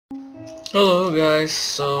Hello guys,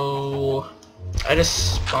 so I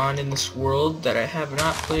just spawned in this world that I have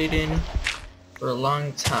not played in for a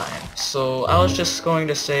long time. So I was just going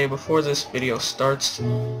to say before this video starts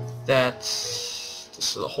that this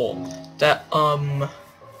is a hole. That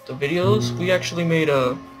the videos we actually made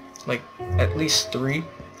like at least 3,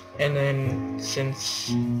 and then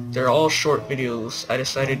since they're all short videos, I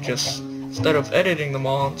decided just instead of editing them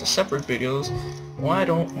all into separate videos, why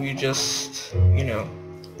don't we just,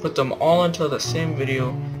 put them all into the same video,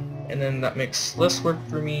 and then that makes less work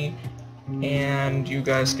for me, and you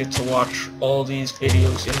guys get to watch all these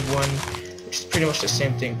videos in one, which is pretty much the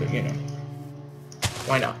same thing, but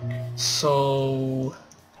why not? So,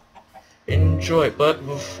 enjoy. But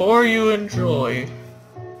before you enjoy,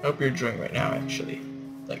 I hope you're enjoying right now, actually.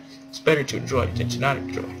 Like, it's better to enjoy than to not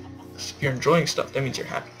enjoy. 'Cause if you're enjoying stuff, that means you're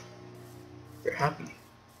happy. You're happy.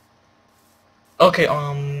 Okay,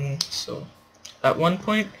 so, at one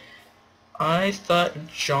point, I thought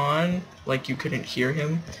John, like, you couldn't hear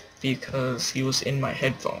him because he was in my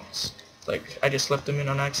headphones. Like, I just left them in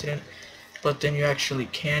on accident, but then you actually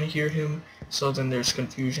can hear him, so then there's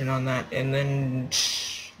confusion on that, and then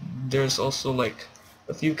there's also, like,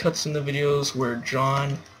 a few cuts in the videos where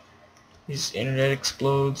John, his internet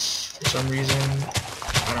explodes for some reason.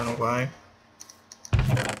 I don't know why.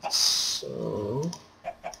 So,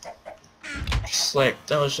 just like,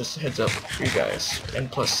 that was just a heads up for you guys. And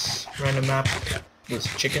plus, random map with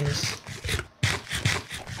chickens.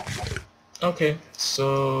 Okay,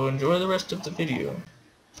 so enjoy the rest of the video.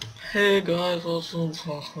 Hey guys, also,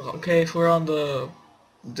 okay, so we're on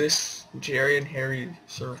this Jerry and Harry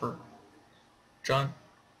server. John,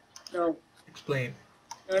 No. explain.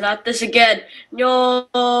 No, not this again. No.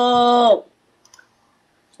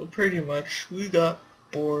 So pretty much, we got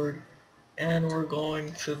bored, and we're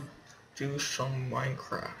going to do some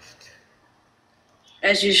Minecraft.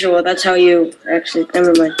 As usual, that's how you actually.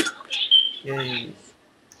 Never mind. Yay.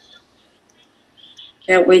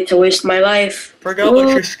 Can't wait to waste my life. Forgot what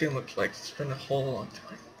your skin looks like. It's been a whole long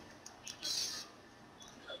time.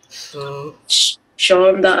 So, Show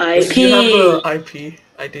him the if you have the IP. IP,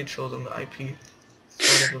 I did show them the IP.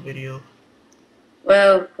 Start of the video.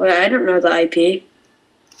 Well, I don't know the IP.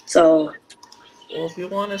 So, Well, if you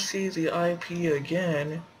want to see the IP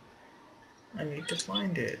again, I need to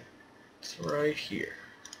find it. It's right here.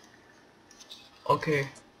 Okay,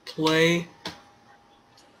 play.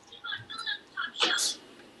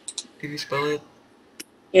 Did you spell it?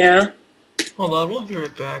 yeah. Hold on, we'll be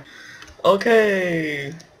right back.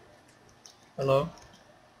 Okay. Hello?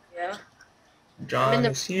 Yeah. John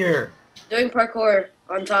is here. Doing parkour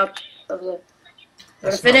on top of the. I'm gonna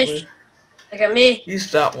That's not finish. good. Look at me.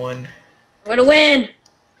 Use that one. I'm gonna win.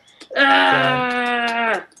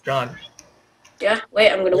 Ah! John. Yeah.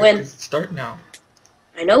 Wait, I'm gonna We have win. to start now.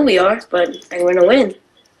 I know we are, but I'm gonna win.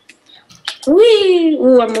 Whee!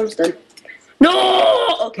 Ooh, I'm almost done. No!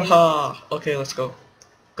 Okay. Haha. Okay, let's go.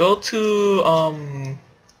 Go to,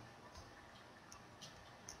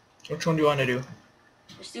 which one do you want to do?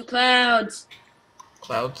 Let's do clouds.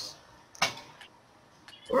 Clouds?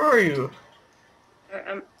 Where are you?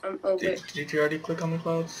 I'm over. Did you already click on the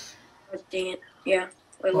clouds? Oh, dang it. Yeah.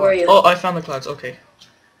 Wait, where are you? Oh, I found the clouds. Okay.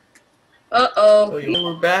 Uh-oh. So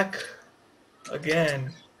we're back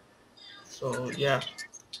again. So yeah.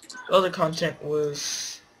 The other content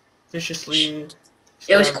was viciously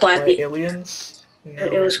It was stabbed by clappy. aliens. Now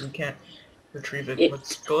It was- we can't retrieve it. It-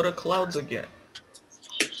 Let's go to clouds again.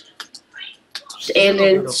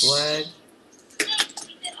 Aliens. Flag.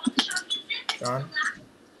 John.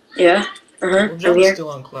 Yeah. Well, I'm John's here. still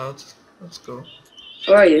on clouds. Let's go.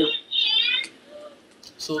 Where are you?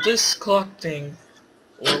 So this clock thing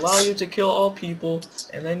will allow you to kill all people,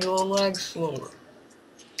 and then you'll lag slower.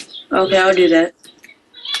 Okay, I'll do that.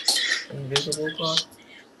 Invisible clock.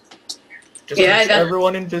 Just Yeah, I makes got-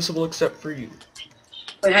 everyone invisible except for you.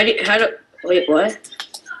 Wait, wait, what?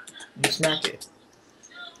 You smack it.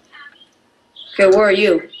 Okay, where are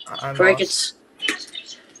you? I'm Before I lost.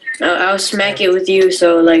 I'll smack it with you,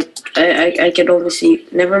 so, like, I can only see.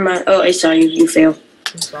 Never mind. Oh, I saw you. You fail.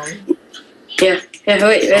 You saw me? Yeah. Yeah,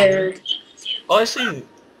 wait. Oh, I see you.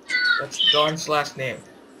 That's John's last name.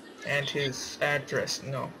 And his address.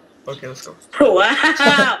 No. Okay, let's go.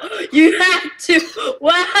 Wow! You had to!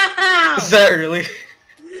 Wow! Is that really?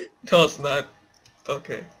 No, it's not.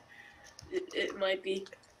 Okay. It might be.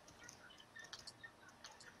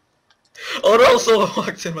 Oh no, someone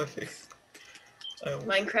walked in my face.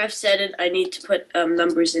 Minecraft said it. I need to put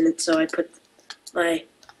numbers in it, so I put my.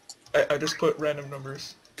 I just put random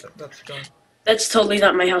numbers. That's John. That's totally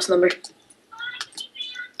not my house number.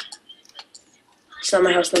 It's not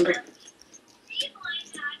my house number.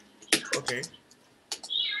 Okay.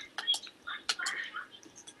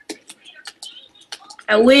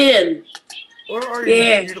 I win. Where are you?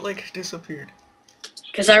 Yeah. You're like disappeared.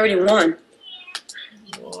 Because I already won.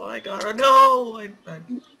 Oh, I gotta no.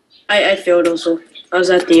 I failed also. I was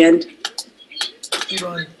at the end. Speed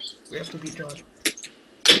run. We have to beat John.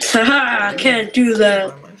 Haha, I can't do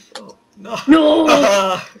that. By myself. No.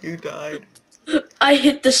 No! You died. I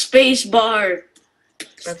hit the space bar.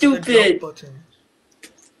 That's the jump Stupid. button.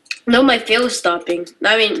 No, my fail is stopping.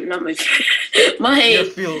 I mean, not my my. Your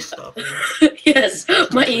feel stopping. Yes,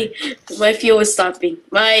 my fuel is stopping.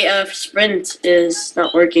 My sprint is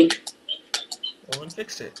not working. Well, and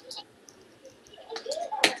fix it.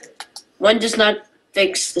 One does not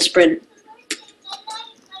fix the sprint.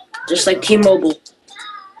 Just like T-Mobile.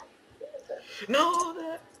 No,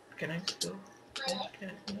 that. Can I still? I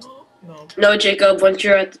can't. No, no. No, Jacob. Once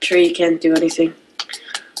you're at the tree, you can't do anything.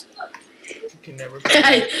 You can never.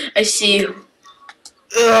 I see you.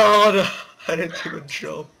 Oh, no. I didn't even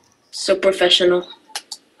jump. So professional.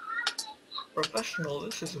 Professional.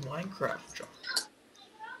 This is a Minecraft job.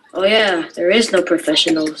 Oh yeah, there is no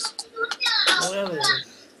professionals. Well, yeah, there is.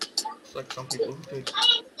 It's like some people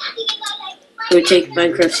Who take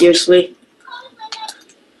Minecraft seriously.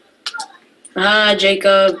 Ah,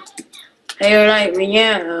 Jacob. Hey, you like me?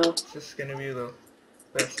 Yeah. This is gonna be the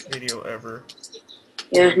best video ever.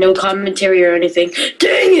 Yeah, no commentary or anything.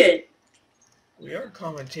 Dang it! We are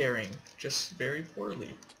commentating, just very poorly.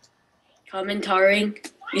 Commentaring?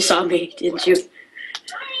 You saw me, didn't you?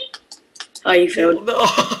 Oh, you failed. No,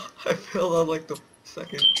 I failed on like the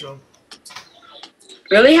second jump.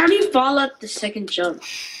 Really? How do you fall at the second jump?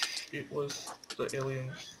 It was the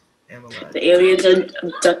aliens and the lad. The aliens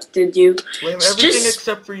abducted you. Blame everything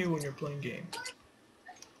except for you when you're playing games.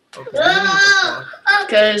 Okay,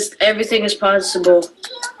 Because everything is possible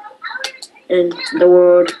in the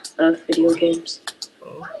world of video games.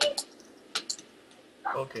 oh.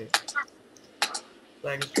 Okay.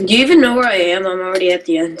 Do you even know where I am? I'm already at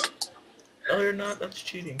the end. No, you're not. That's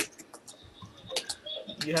cheating.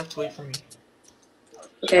 You have to wait for me.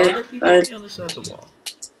 Okay, Other people fine. on the other side of the wall.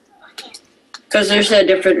 Because there's a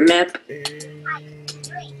different map.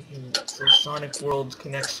 So Sonic World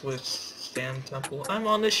connects with Sand Temple. I'm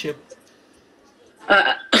on the ship.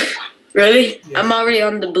 Really? Yes. I'm already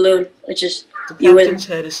on the balloon, which is The you win. captain's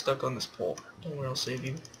head is stuck on this pole. Don't worry, I'll save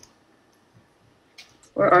you.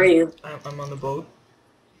 Where are you? I'm on the boat.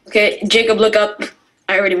 Okay, Jacob, look up.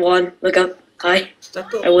 I already won. Look up. Hi. Is that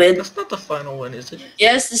the, I win. That's not the final one, is it?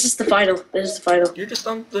 Yes, this is the final. This is the final. You're just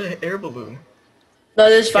on the air balloon. No,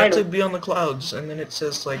 this is You have to final. be on the clouds, and then it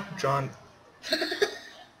says, like, John...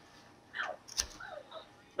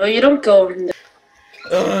 No, you don't go.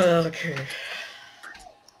 Okay.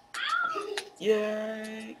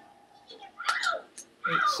 Yay!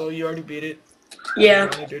 Wait, so you already beat it? Yeah.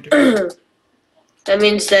 You only did it. That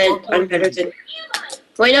means that I'm better than.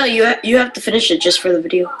 Wait, no, you have to finish it just for the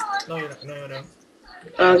video. No, you're not. No, you're not.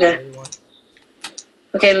 Okay.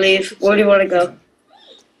 Okay, leave. Where do you want to go?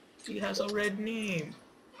 He has a red name.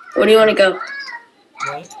 Where do you want to go?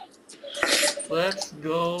 What? Let's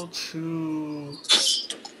go to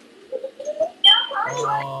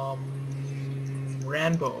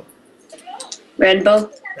Ranbo.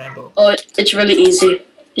 Rainbow? Ranbo. Oh, it's really easy.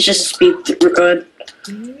 It's just a speed run.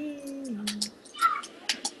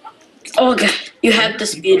 Oh god, you have to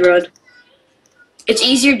speed run. It's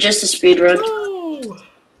easier just to speed run. No!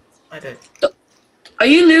 I did. Are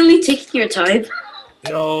you literally taking your time?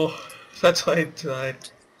 No, that's why I died.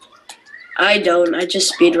 I don't. I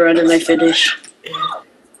just speed run and I finish.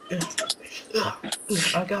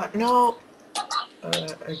 I got no.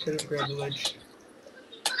 I couldn't grab the ledge.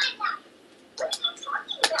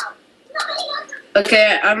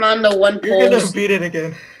 Okay, I'm on the one You're pole. gonna beat it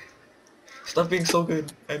again. Stop being so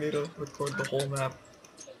good. I need to record the whole map.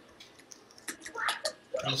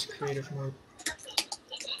 Use creative mode.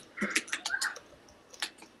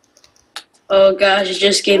 Oh gosh, it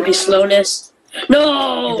just gave me slowness.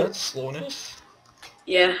 No! You got slowness?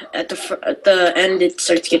 Yeah, at the end it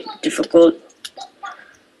starts getting difficult.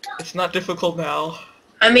 It's not difficult now.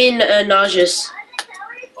 I mean, nauseous.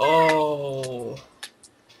 Oh.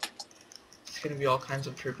 It's gonna be all kinds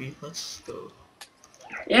of trippy. Let's go.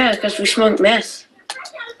 Yeah, because we smoked meth.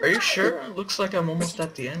 Are you sure? It looks like I'm almost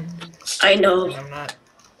at the end. I know. And I'm not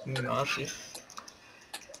nauseous.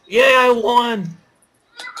 Yay, I won!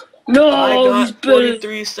 No, I he's got better.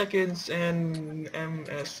 43 seconds and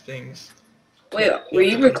MS things. Wait, were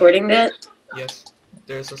you recording that? Yes.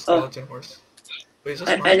 There's a skeleton horse. Wait, is this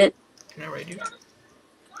mine? I didn't. Can I ride you?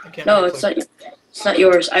 I can't No, right it's click. not. It's not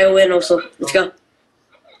yours. I win also. Let's go.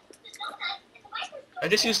 I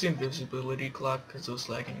just used the invisibility clock because it was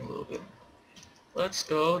lagging a little bit. Let's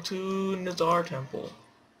go to Nazar Temple.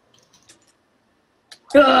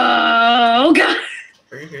 Oh god!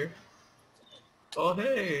 Are you here? Oh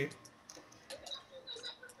hey!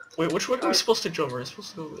 Wait, which way are we supposed to jump? Are we supposed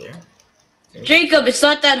to go over there? Jacob, it's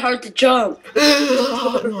not that hard to jump.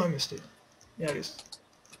 No, I missed it. Yeah, it is.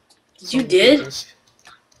 You did?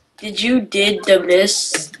 Did you did the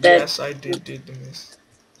miss that? Yes, I did the miss.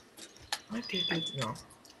 I did no.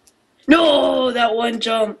 No, that one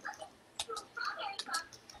jump.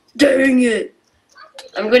 Dang it!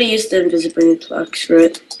 I'm gonna use the invisibility clock. Screw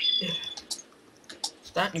it.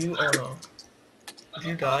 Is that you? Oh no. Did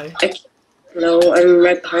you die? No, I'm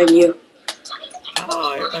right behind you.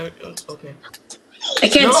 Oh, okay. I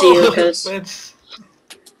can't no! see you because. It's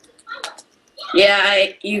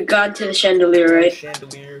Yeah, you got to the chandelier, right?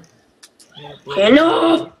 Chandelier. Yeah,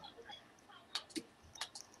 no!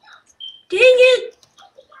 Dang it!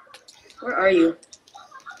 Where are you?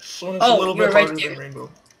 This one is a little bit right harder there. than Rainbow.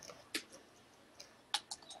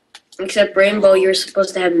 Except Rainbow, you're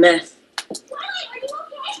supposed to have meth.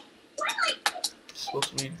 It's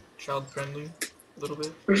supposed to be child friendly a little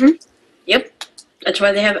bit. Yep. That's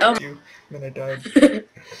why they have Elmo. You. Then I died.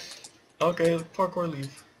 Okay, parkour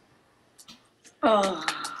leave. Oh.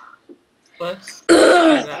 Let's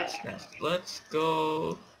let's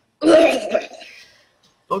go.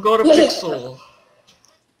 We'll go to Pixel.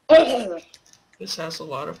 This has a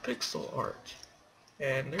lot of pixel art.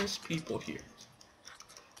 And there's people here.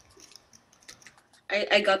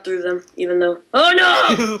 I got through them, even though. Oh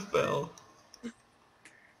no! You fell.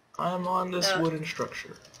 I'm on this wooden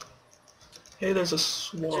structure. Hey, there's a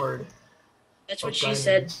sword. That's what she diamonds.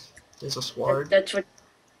 said. There's a sword. That's what.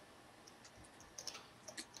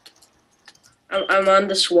 I'm on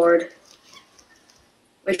the sword.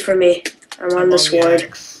 Wait for me. I'm on the sword.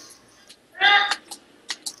 Axe.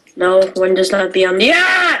 No, one does not be on the.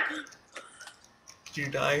 Ah! Did you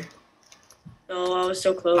die? No, I was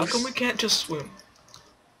so close. How come we can't just swim?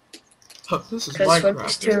 Huh, this is 'Cause Minecraft. swim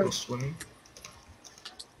is There's no swimming.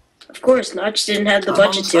 Of course, Notch didn't have the I'm on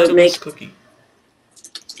budget side to of make. this cookie.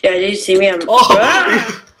 Yeah, did you see me? I'm. Oh!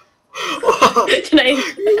 Ah! Did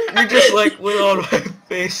You just like went on my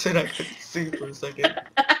face and I couldn't see for a second.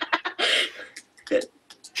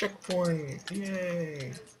 Checkpoint!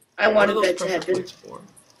 Yay! I What wanted are those that to pressure happen. plates for?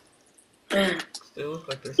 They look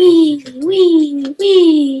like they're supposed to Wee,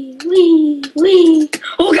 be checkpoints. wee.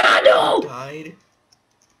 Oh god, no! Died?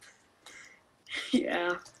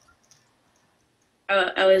 Yeah.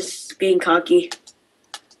 I was being cocky.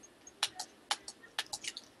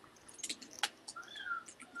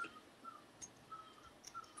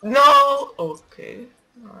 No! Okay.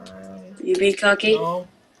 You being cocky? No.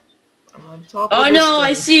 I'm on top of Oh this no,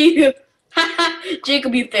 I thing. see you!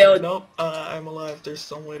 Jacob, you failed. Nope, I'm alive. There's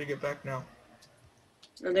some way to get back now.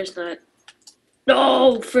 No, there's not.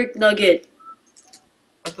 No, frick nugget.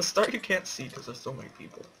 At the start you can't see because there's so many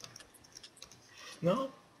people.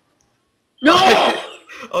 No? No!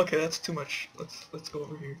 Okay, that's too much. Let's go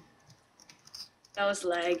over here. That was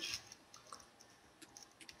lag.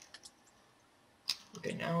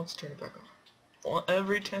 Okay, now let's turn it back on. Well,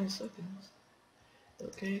 every 10 seconds.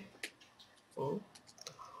 Okay. Oh.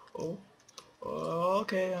 Oh.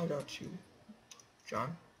 Okay, I got you.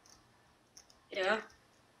 John, Yeah,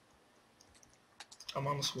 I'm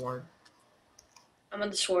on the sword. I'm on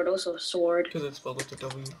the sword, also sword. Because it's spelled with a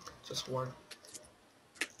W. It's a sword.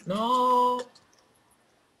 No!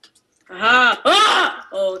 Aha! Ah!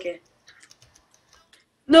 Oh, okay.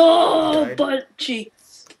 No! Died. Butt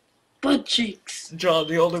cheeks. Butt cheeks. John,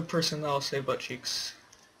 the older person that'll say butt cheeks.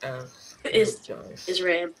 Is dies.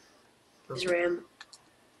 Ram. Is Ram.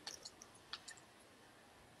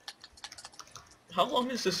 How long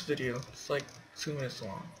is this video? It's like 2 minutes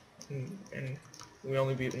long. And we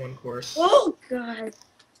only beat one course. Oh god.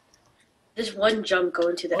 There's one jump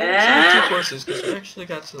going to the Well, it's only 2 courses because we actually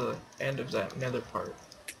got to the end of that nether part.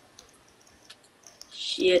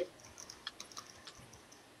 Shit.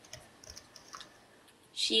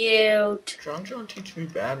 Shoot. John teach me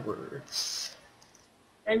bad words.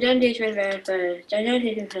 John teach me bad words. John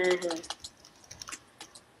teach me bad words.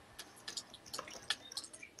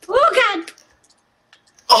 Oh god!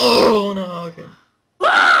 Oh no, okay.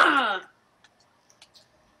 Ah!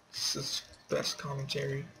 This is best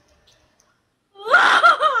commentary.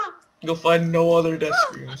 Ah! You'll find no other death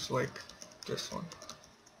screams like this one.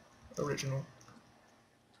 Original.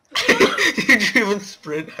 Did you even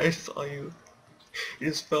sprint? I saw you. You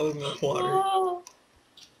just fell in the water. Oh.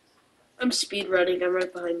 I'm speed running. I'm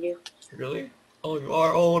right behind you. Really? Oh, you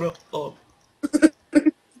are? Oh no. Oh.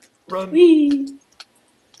 Run. Whee!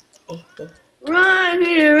 Oh, oh.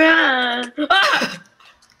 Run! Ah!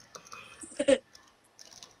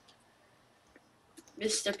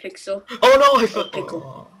 Mr. Pixel. Oh no, I Oh, fell.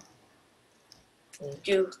 pickle. Oh,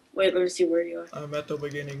 Wait, let me see where you are. I'm at the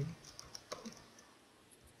beginning.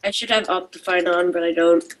 I should have Optifine on, but I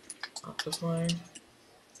don't. Optifine.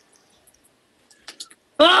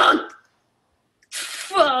 Oh!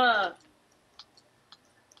 Fuck!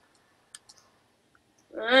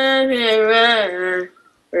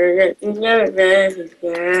 Where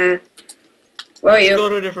are Let's you? go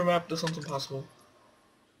to a different map. This one's impossible.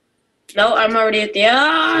 No, I'm already at the.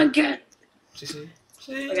 Ah, God. See?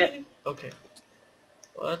 See? Okay. Okay.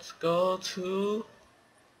 Let's go to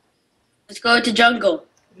Let's go to jungle.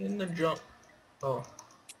 in the jump. Oh,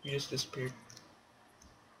 you just disappeared.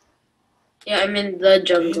 Yeah, I'm in the In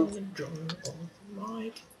jungle. the jungle,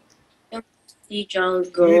 right? The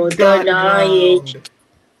jungle, You the got night. drowned.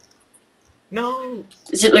 No.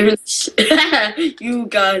 Is it literally? You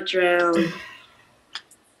got drowned.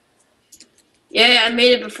 Yeah, I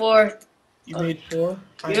made it before. You made 4.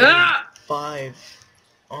 I Yeah. made 5.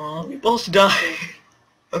 We both died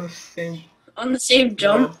on the same. On the same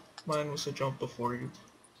jump. No, mine was a jump before you.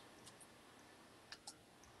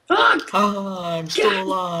 Fuck! Ah, I'm still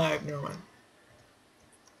alive. Never mind.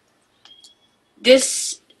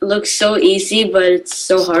 This looks so easy, but it's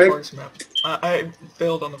so It's the hard. hardest map. I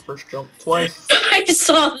failed on the first jump twice. I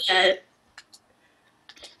saw that.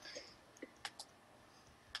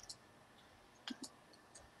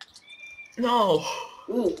 No.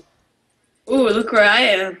 Ooh. Ooh, look where I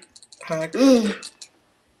am. Hacks. Ooh.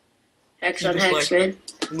 Hex You on just, hex, like, man.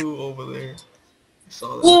 Flew over there. I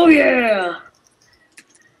saw that. Oh, yeah.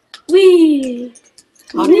 Wee.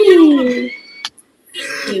 How do you do it?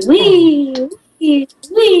 Wee. Wee. Wee.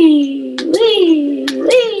 Wee. Wee.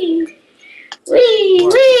 Wee. Wee.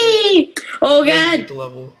 What? Wee. Oh, Then you God. get the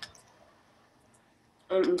level.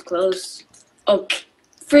 I'm close. Oh,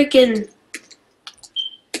 freaking.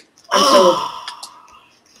 I'm so.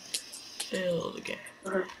 Failed again.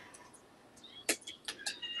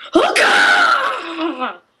 Oh,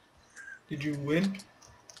 God! Did you win?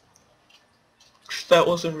 That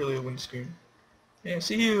wasn't really a win screen. Yeah,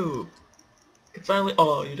 see you. You finally.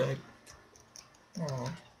 Oh, you died. Oh.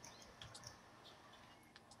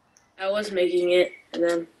 I was making it, and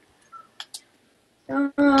then.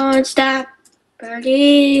 Don't stop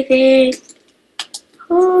believing.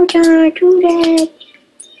 Hold on to that.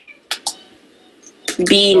 Watch,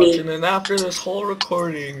 Beanie. and then after this whole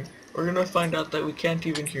recording, we're gonna find out that we can't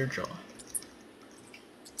even hear John.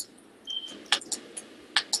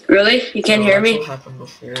 Really? You can't hear That's me? what happened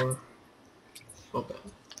before. Okay.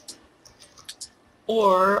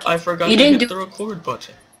 Or I forgot You to didn't hit do- the record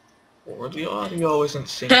button. Or the audio isn't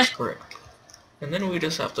synced correctly. And then we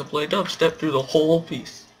just have to play dubstep through the whole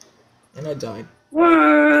piece. And I died.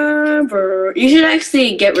 Whatever. You should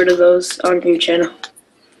actually get rid of those on your channel.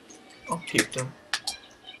 I'll keep them.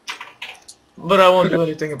 But I won't do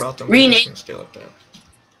anything about them. They're Rename. just gonna stay like that.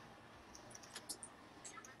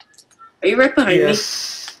 Are you right behind me?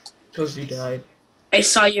 Yes. Because you died. I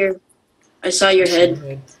saw your I see your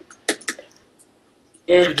head.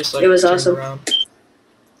 Yeah, You just, like, it was turned awesome. around.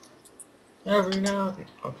 Every now.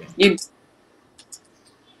 Okay. You.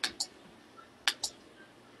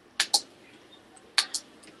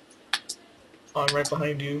 Oh, I'm right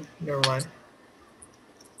behind you. Never mind.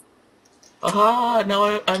 Aha!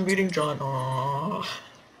 Now I'm beating John. Aww.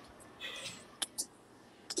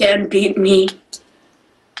 Can't beat me.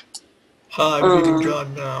 Ha! I'm beating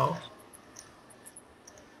John now.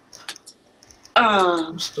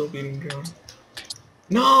 I'm still beating John.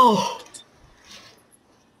 No!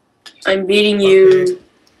 I'm beating you.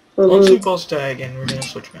 Once we both die again, we're gonna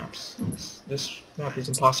switch maps. This map is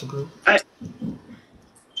impossible.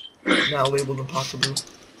 Now labeled impossible.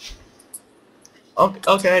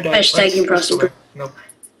 Okay, I died. Hashtag impossible. Nope.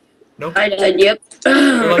 Nope. I died. Yep.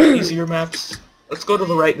 They're like easier maps. Let's go to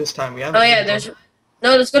the right this time. We haven't. Oh yeah, been there's. going.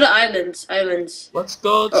 No, let's go to islands. Islands. Let's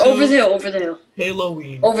go to Or over the hill. Over the hill.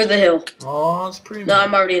 Halloween. Over the hill. Oh, it's pretty. No,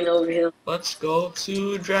 I'm already in the over hill. Let's go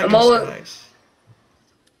to Dragon over- Skies.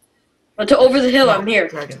 But to over the hill, No, I'm here.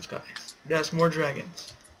 Dragon Skies. Yes, more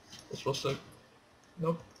dragons. We're supposed to.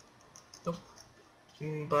 Nope. Nope.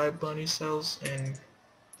 Buy bunny cells and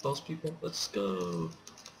those people. Let's go.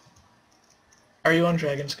 Are you on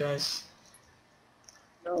Dragon Skies?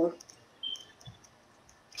 No.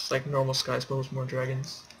 It's like normal skies, but with more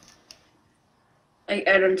dragons. I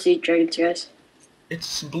don't see dragons, guys.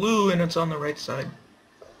 It's blue and it's on the right side.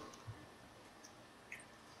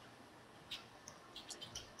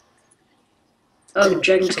 Oh,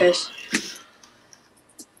 dragons, guys.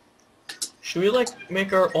 Should we like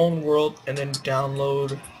make our own world and then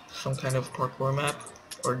download some kind of parkour map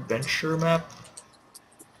or adventure map?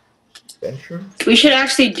 Adventure? We should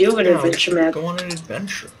actually do an Yeah, adventure let's map. go on an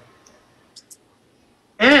adventure.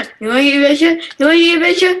 Yeah, you want an adventure? You want an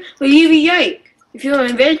adventure? Well, you be yike. If you want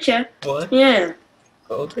an adventure, What? yeah.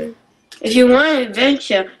 Okay. If you want an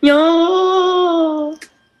adventure, no.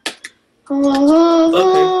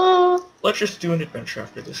 Okay. Let's just do an adventure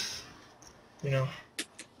after this. You know,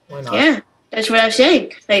 why not? Yeah, that's what I'm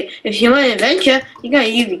saying. Like, if you want an adventure, you gotta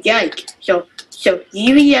use a yike. So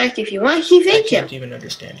you be yike if you want an I adventure. can't even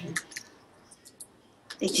understand you.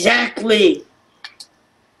 Exactly.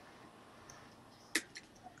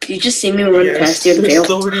 You just see me run past you and there's fail.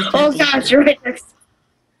 so many Oh people. gosh, you're right next.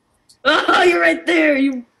 Oh, you're right there,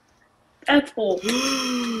 you asshole.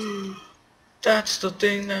 That's the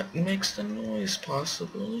thing that makes the noise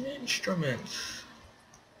possible in instruments.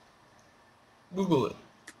 Google it.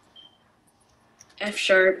 F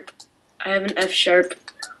sharp. I have an F sharp.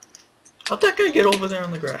 How'd that guy get over there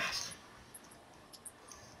on the grass?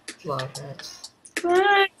 Live hacks.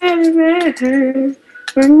 I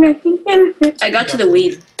got to the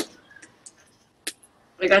weed.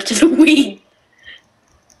 I got to the weed.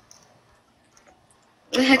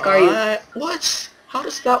 Where the heck are you? What? How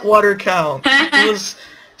does that water count? It was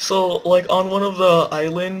so like on one of the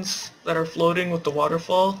islands that are floating with the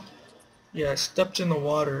waterfall. Yeah, I stepped in the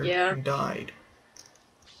water Yeah. and died.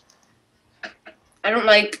 I don't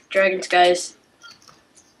like dragons, guys.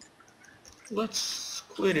 Let's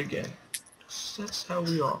quit again. That's how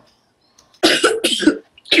we are.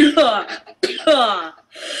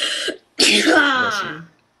 Bless you.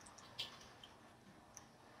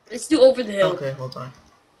 Let's do over the hill. Okay, hold on.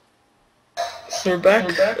 So we're back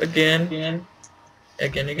again.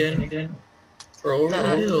 Again. For over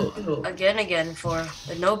the hill. Again for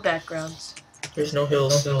the no backgrounds. There's no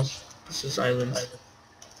hills. This is islands.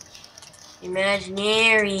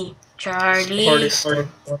 Imaginary. Charlie. Hardest one.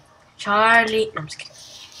 Charlie. No, I'm just kidding.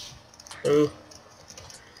 Oh.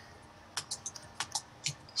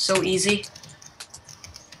 So easy.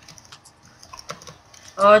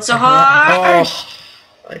 Oh, it's so hard. Oh,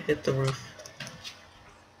 I hit the roof.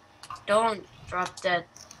 Don't drop that.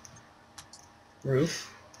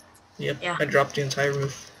 Roof? Yep, Yeah. I dropped the entire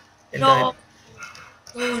roof and No. died.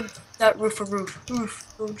 Don't that roof for roof.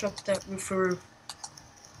 Roof. Don't drop that roof for roof.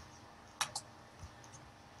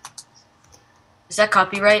 Is that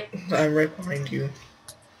copyright? I'm right behind you.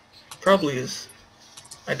 Probably is.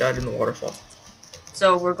 I died in the waterfall.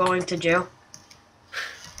 So we're going to jail?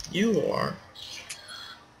 You are.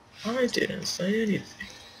 I didn't say anything.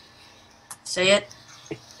 Say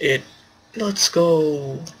it. Let's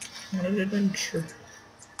go on an adventure.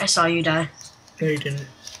 I saw you die. No, you didn't.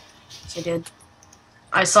 Yes, I did.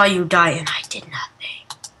 I saw you die and I did nothing.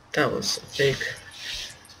 That was fake.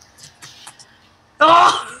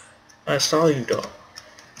 Oh! I saw you, dog.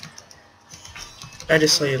 I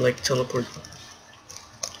just saw you, like, teleport.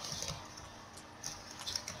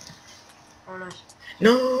 Oh no.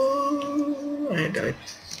 No, I died.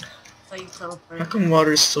 I saw you How teleport. come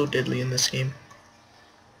water is so deadly in this game?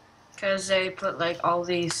 Because they put like all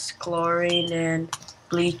these chlorine and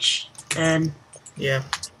bleach and Yeah,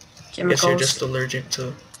 I chemicals. guess you're just allergic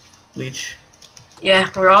to bleach. Yeah,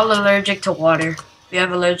 we're all allergic to water. We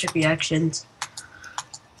have allergic reactions.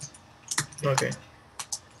 Okay.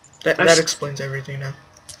 That explains everything now.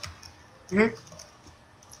 Mhm.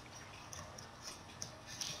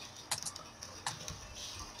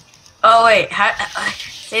 Oh wait,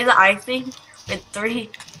 say the I thing with 3.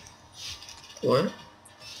 What?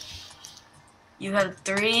 You have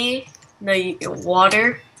 3. No,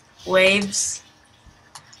 water, waves.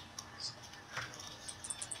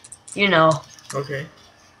 You know. Okay.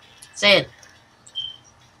 Say it.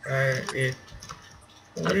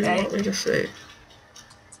 What do you want me to say?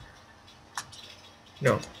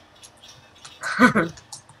 No.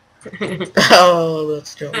 Oh,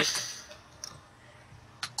 that's jokes.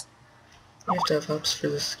 You have to have hops for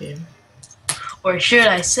this game. Or should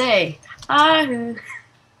I say,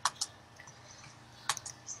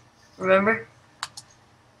 remember?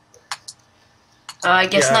 I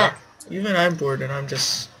guess Yeah, not. Even I'm bored and I'm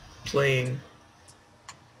just playing.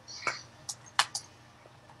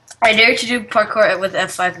 I dare to do parkour with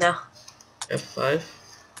F5 now. F5?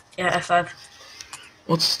 Yeah, F5.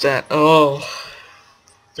 What's that? Oh,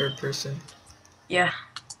 third person. Yeah.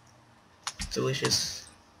 Delicious.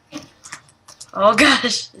 Oh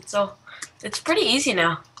gosh, it's pretty easy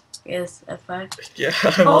now. Yes, F5. Yeah.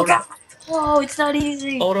 Oh god. Oh, it's not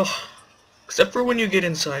easy. Oh no. Except for when you get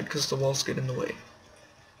inside, because the walls get in the way.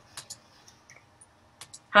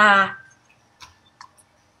 Ha.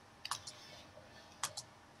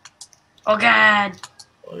 Oh god.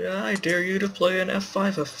 Oh yeah, I dare you to play an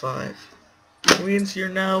F5 F5. Which means you're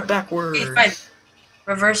now F5. backwards.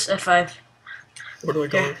 Reverse F5. Where do I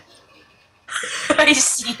go? Yeah. I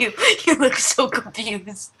see you. You look so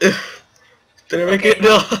confused. Did I make Okay. it?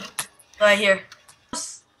 No. Right here.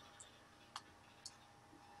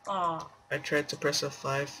 Oh. I tried to press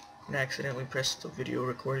F5 and accidentally pressed the video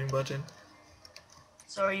recording button.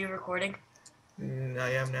 So are you recording?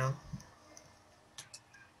 I am now.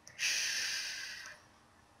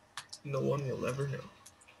 No one will ever know.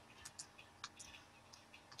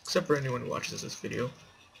 Except for anyone who watches this video.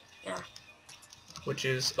 Yeah. Which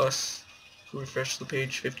is us, who refresh the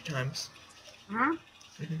page 50 times. Hmm?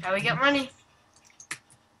 How we get money?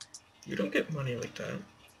 You don't get money like that.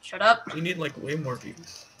 Shut up. You need like way more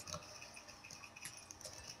views.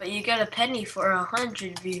 But you get a penny for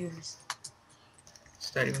 100 views.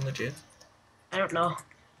 Is that even legit? I don't know.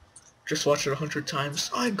 Just watch it 100 times.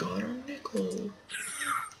 I got a nickel.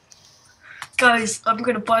 Guys, I'm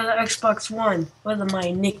gonna buy the Xbox One with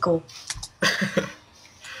my nickel.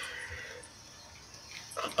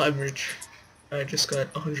 I'm rich. I just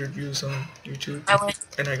got 100 views on YouTube. I win.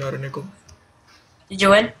 And I got a nickel. Did you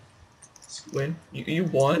win? Win? You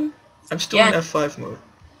won? I'm still Yeah. in F5 mode.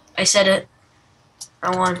 I said it.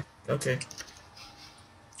 I won. Okay.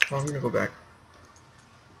 Well, I'm gonna go back.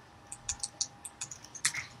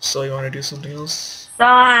 So you wanna do something else?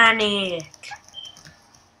 Sonic.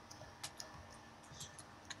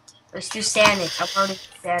 Let's do Sonic. I'm already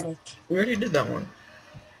Sonic. We already did that one.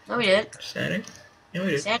 No, we did. Sonic? Yeah,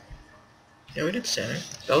 we did. Sonic. Yeah, we did Sonic.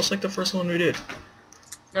 That was like the first one we did.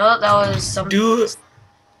 No, that was some. Do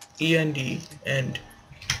END. End.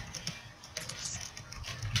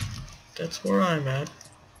 That's where I'm at.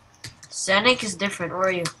 Sonic is different. Where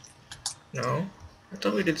are you? No? I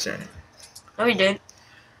thought we did Sonic. No, we did.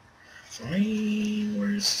 Fine,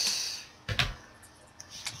 where's...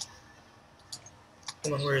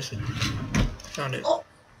 Hold on, where is it? Found it.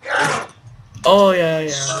 Oh, yeah,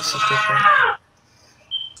 this is different.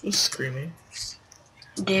 Who's screaming?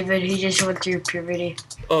 David, he just went through puberty.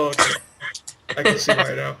 Oh, okay. I can see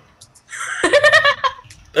right now.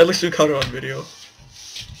 At least we caught it on video.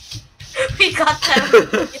 We got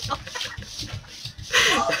that.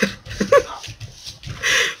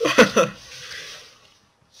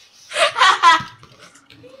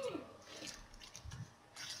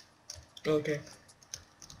 Okay.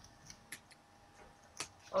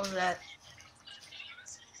 What was that?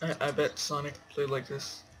 I bet Sonic played like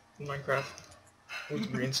this in Minecraft.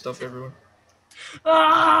 With green stuff everywhere.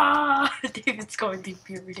 Ah! David's going through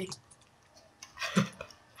puberty.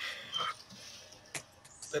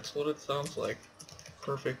 That's what it sounds like.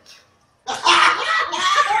 Perfect.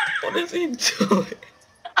 What is he doing?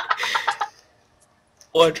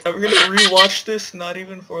 Watch, I'm gonna rewatch this, not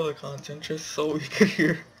even for the content, just so we can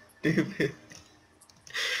hear David.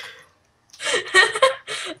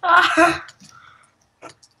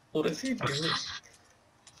 What is he doing?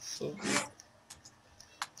 So weird.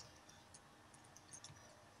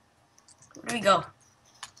 Where do we go?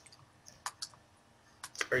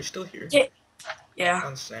 Are you still here? Yeah. Yeah.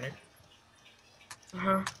 On Sonic?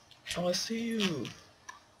 Uh-huh. Oh, I see you.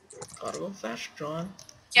 Gotta go fast, John.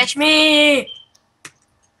 Catch me!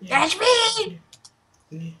 Yeah. Catch me!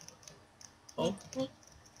 Yeah. Oh.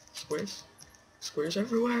 Squares? Squares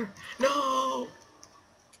everywhere! No!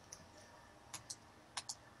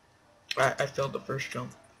 I failed the first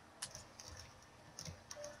jump.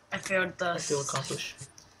 I failed the... I feel accomplished.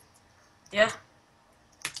 Yeah.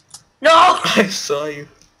 No! I saw you.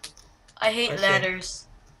 I hate I see. ladders.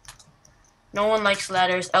 No one likes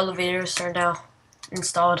ladders. Elevators are now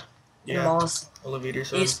installed in Yeah. malls.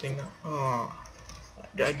 Elevators are Yes. everything now. Oh.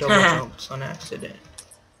 I double jumped on accident.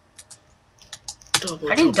 Double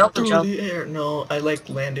How do you jump double through jump? the air. No, I like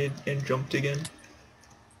landed and jumped again.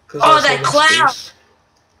 Oh, that cloud!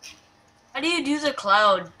 How do you do the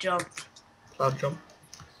cloud jump? Cloud jump.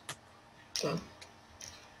 Cloud.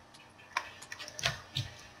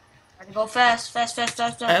 Gotta go fast, fast, fast,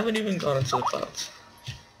 fast, I fast. haven't even gone into the clouds.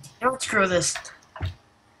 Don't screw this.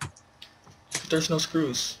 There's no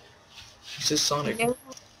screws. This is Sonic.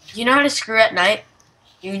 You know how to screw at night?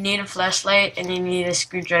 You need a flashlight and you need a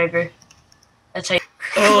screwdriver. That's how you...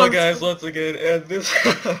 Hello guys, once again, and this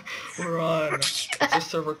we're on this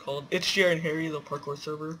server called It's Jer and Harry, the parkour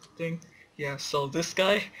server thing. Yeah, so this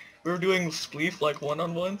guy, we were doing spleef like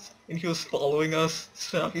one-on-ones, and he was following us,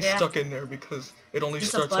 so now he's Yeah. stuck in there because it only He's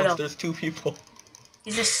a starts butto. once there's two people.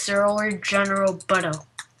 He's a Sir General Butto.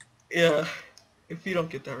 Yeah, if you don't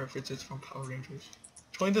get that reference, it's from Power Rangers.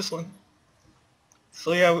 Join this one.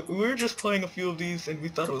 So yeah, we were just playing a few of these, and we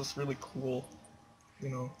thought it was really cool. you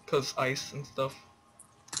know, cause ice and stuff.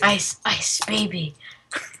 Ice, ice, baby.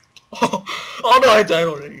 Oh, oh no, I died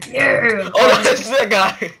already. Yeah. Oh no, it's that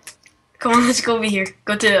guy. Come on, let's go over here.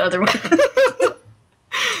 Go to the other one.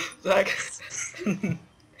 Zach.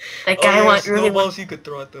 That Oh guy yeah, want really snowballs you could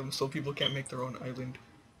throw at them so people can't make their own island.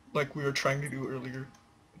 Like we were trying to do earlier.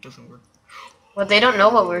 It doesn't work. Well, they don't know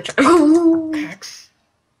what we're trying. Axe.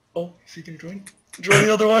 Oh, is he gonna join? Join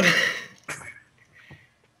the other one.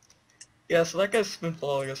 Yeah, so that guy's been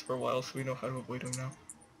following us for a while, so we know how to avoid him now.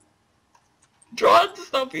 John,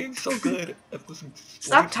 stop being so good at this.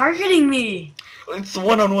 Stop targeting me. It's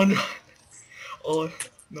one-on-one. Oh,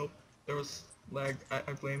 no. There was lag. I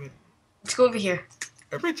blame it. Let's go over here.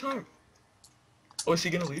 Every time. Oh, is he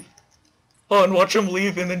gonna leave? Oh, and watch him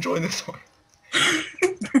leave and then join this one.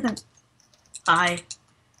 Hi.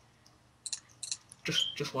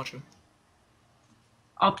 Just watch him.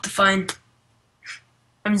 Optifine.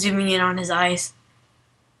 I'm zooming in on his eyes.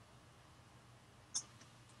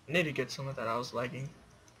 I need to get some of that. I was lagging.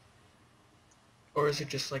 Or is it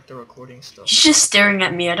just like the recording stuff? He's just staring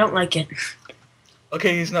at me. I don't like it.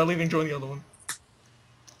 Okay, he's not leaving. Join the other one.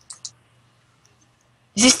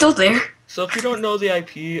 Is he still there? So if you don't know the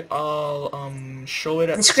IP, I'll show it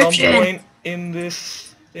at some Description. point in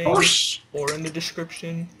this thing Whoosh. or in the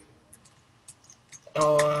description.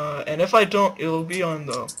 And if I don't, it'll be on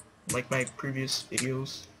the my previous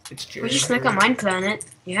videos. It's Jerry. We just make a mine planet.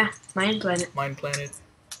 Yeah, mine planet. Mine planet.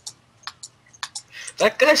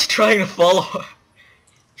 That guy's trying to follow.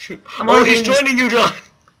 Shoot. I'm Oh, already he's in this- joining you, John.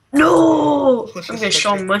 No! Let's I'm just gonna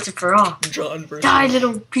show him once and for all. John versus Die,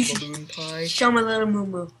 little piece of... Balloon Pie. Show my little moo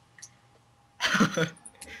moo.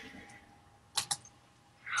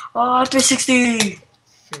 Oh, 360! So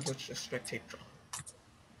let's just spectate John.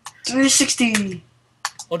 360!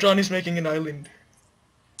 Oh, John is making an island.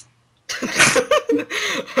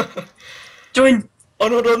 Join! Oh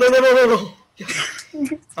no no no no no no no! Yes.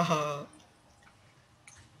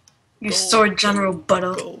 You Go, sword general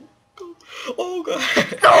butto. Go go! Oh god!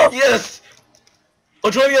 No! Yes!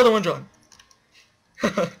 Oh, join the other one, John.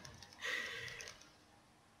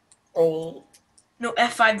 Oh, No,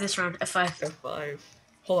 F5 this round. F5. F5.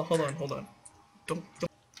 Hold on. Don't.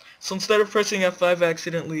 So instead of pressing F5, I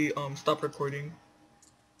accidentally stopped recording.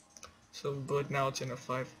 So, but now it's in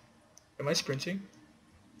F5. Am I sprinting?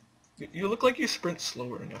 You look like you sprint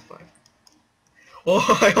slower in F5.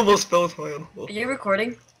 Oh, I almost fell with my own hole. Are you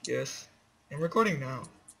recording? Yes. I'm recording now.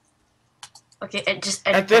 Okay, just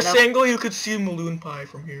At edit this that out. angle, you could see Balloon Pie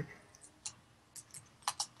from here.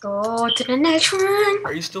 Go to the next one.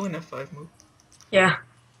 Are you still in F5 mode? Yeah.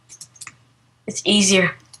 It's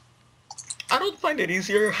easier. I don't find it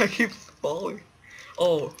easier. I keep falling.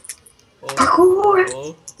 Oh. Oh. Parkour!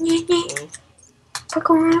 Oh. Yeah, yeah. Oh.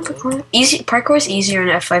 Parkour. Easy. Parkour is easier in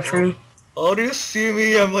F5 for me. Oh, do you see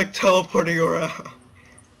me? I'm like teleporting around.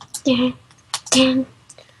 Dun, dun,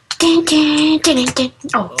 dun, dun, dun, dun.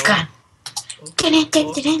 Oh, God. Dun, dun,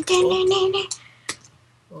 dun, dun, dun, dun, dun.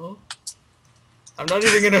 Oh. I'm not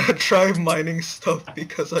even gonna try mining stuff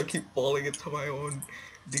because I keep falling into my own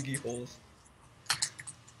diggy holes.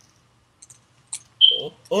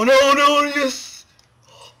 Oh, oh no, yes!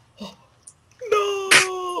 Oh,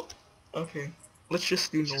 no! Okay, let's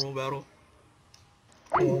just do normal battle.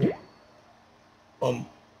 Where'd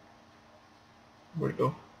it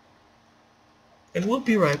go? And we'll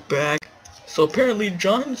be right back. So apparently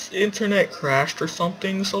John's internet crashed or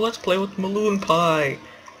something, so let's play with Balloon Pie.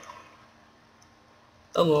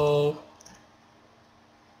 Hello.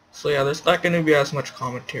 So yeah, there's not gonna be as much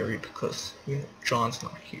commentary because, you know, John's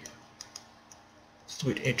not here.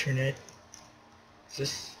 Sweet internet. Is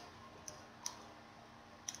this...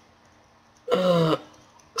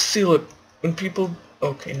 see, look, when people...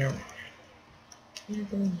 Okay, never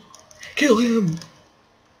mind. Kill him!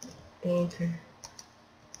 Okay.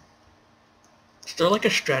 Is there like a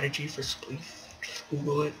strategy for Spleef? Just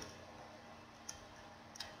Google it.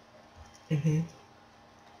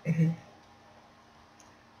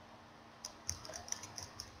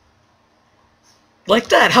 Like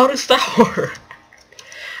that, how does that work?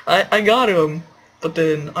 I got him, but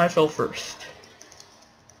then I fell first.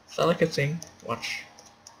 Is that like a thing? Watch.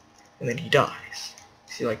 And then he dies.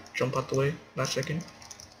 See, like, jump out the way last second.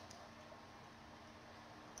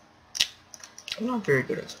 I'm not very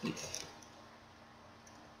good at Spleef.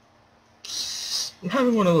 I'm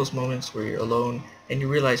having one of those moments where you're alone and you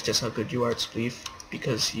realize just how good you are at Spleef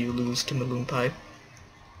because you lose to Balloon Pie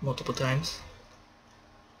multiple times.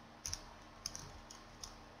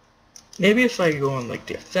 Maybe if I go on like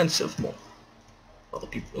the offensive mode, I'll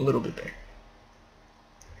be a little bit better.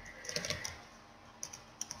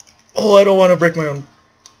 Oh, I don't want to break my own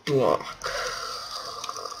block.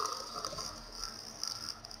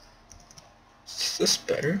 Is this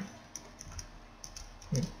better?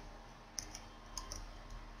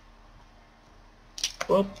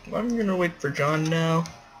 Well, I'm gonna wait for John now.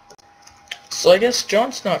 So I guess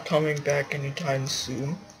John's not coming back anytime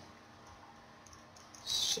soon.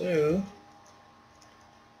 So...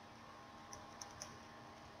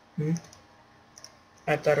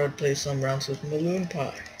 I thought I'd play some rounds with Balloon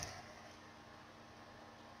Pie.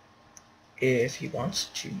 If he wants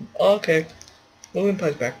to. Oh, okay. Balloon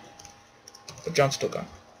Pie's back. But John's still gone.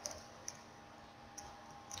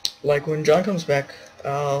 Like, when John comes back,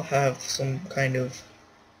 I'll have some kind of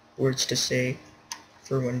words to say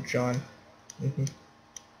for when John...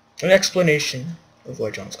 An explanation of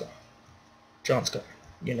why John's gone. John's gone.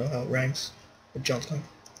 You know how it rhymes with John's gone.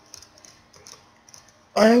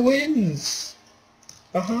 I wins!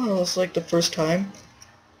 It's like the first time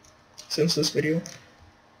since this video.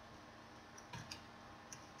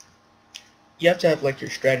 You have to have like your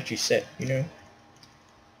strategy set, you know,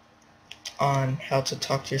 on how to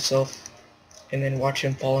talk to yourself and then watch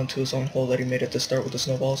him fall into his own hole that he made at the start with the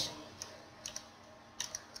snowballs.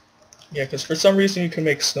 Yeah, because for some reason you can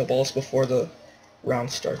make snowballs before the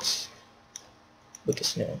round starts with the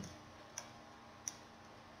snow.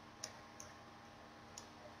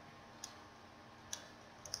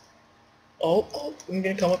 Oh, I'm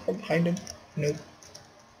gonna come up from behind him. Nope.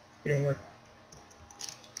 It didn't work.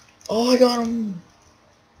 Oh, I got him!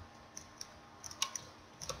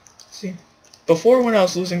 See? Before, when I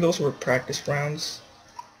was losing, those were practice rounds.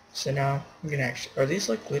 So now, I'm gonna actually... Are these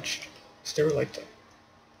like glitched? Because they were like that.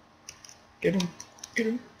 Get him. Get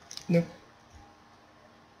him. Nope.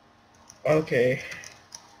 Okay.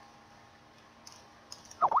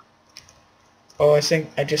 Oh, I think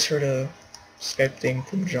I just heard a Skype thing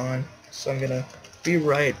from John. So I'm gonna be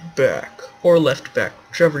right back. Or left back.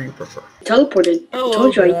 Whichever you prefer. Teleported.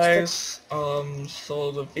 Hello guys.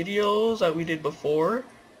 So the videos that we did before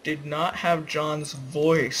did not have John's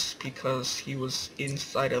voice because he was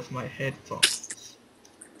inside of my headphones.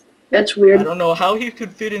 That's weird. I don't know how he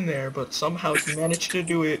could fit in there, but somehow he managed to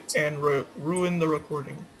do it and ruin the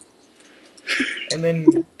recording. And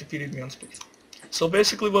then defeated me on Spooky. So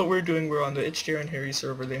basically what we're doing, we're on the It's Jaren Harry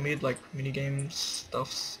server. They made like minigames,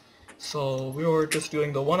 stuffs. So we were just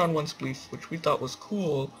doing the one-on-one spleef, which we thought was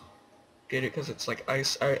cool. Get it? Because it's like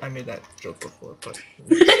ice. I made that joke before, but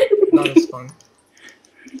not as fun.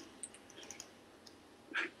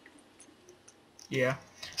 Yeah.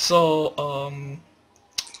 So,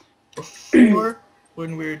 before,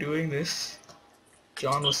 when we were doing this,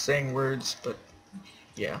 John was saying words, but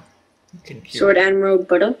yeah, you can hear Sword it. and road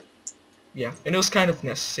butter. Yeah, and it was kind of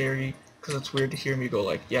necessary, because it's weird to hear me go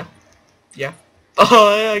like, yeah, yeah.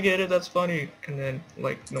 Oh, yeah, I get it, that's funny. And then,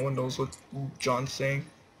 like, no one knows what John's saying.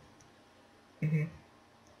 You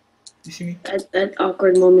see me? That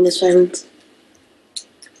awkward moment of silence.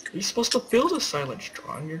 You're supposed to fill the silence,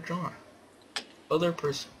 John. You're John. Other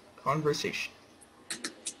person. Conversation.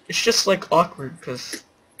 It's just, like, awkward, because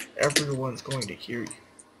everyone's going to hear you.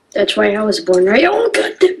 That's why I was born, right? Oh,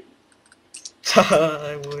 God damn.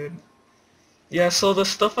 I would. Yeah, so the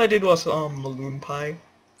stuff I did was, Balloon Pie.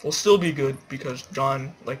 Will still be good, because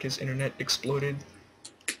John, like, his internet exploded.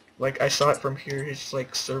 Like, I saw it from here, his,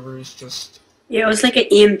 like, servers just... Yeah, it was like an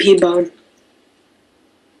EMP bomb.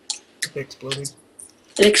 It exploded.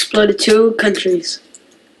 It exploded 2 countries.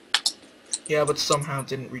 Yeah, but somehow it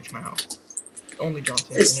didn't reach my house. Only John's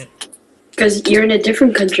internet. Because you're in a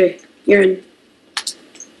different country. You're in...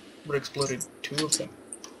 But exploded 2 of them.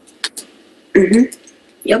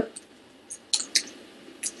 Yep.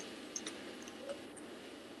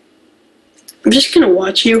 I'm just gonna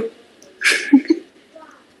watch you.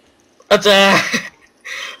 Attack!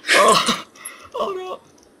 Oh no!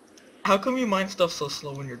 How come you mine stuff so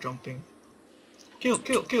slow when you're jumping? Kill,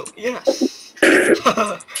 yes!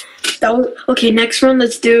 Okay, next round,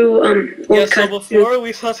 let's do, yeah, so before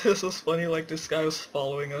we thought this was funny, like this guy was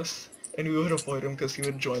following us, and we would avoid him because he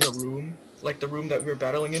would join a room, like the room that we were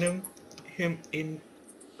battling in him.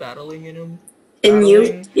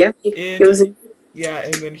 Yeah, it was in... Yeah,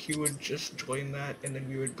 and then he would just join that, and then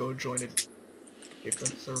we would go join a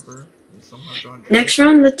different server, and somehow John... Next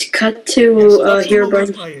round, let's cut to,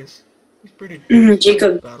 Herobrine. He's pretty...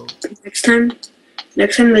 Jacob, next time,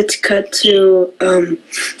 let's cut to,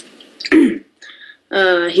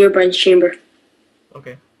 Herobrine's chamber.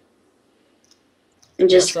 Okay. And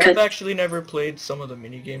just cut... I've actually never played some of the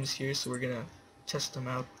mini games here, so we're gonna test them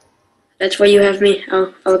out. That's why you have me.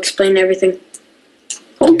 I'll explain everything.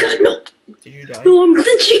 Oh God, no! Did you die? No, I'm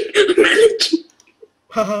glitching!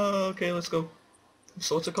 Haha, okay, let's go.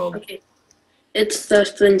 So what's it called? Okay. It's the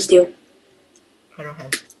Flint Steel. I don't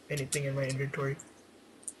have anything in my inventory.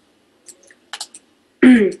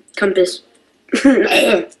 Compass.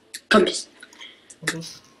 Compass.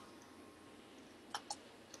 Compass.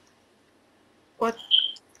 What?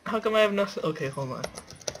 How come I have nothing? Okay, hold on.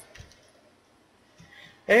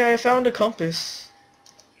 Hey, I found a compass.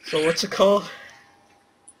 So what's it called?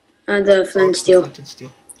 The flint and steel. Flint and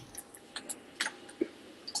steel.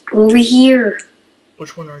 Over here.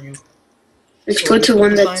 Which one are you? Let's So go this to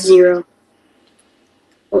one sign? that's 0.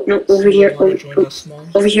 Oh no, over here. Over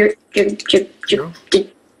here. Zero?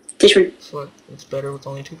 This one. So it's better with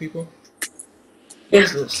only 2 people? Yeah.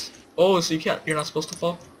 What's this? Oh, so you're not supposed to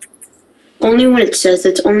fall? Only when it says.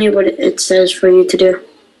 It's only what it says for you to do.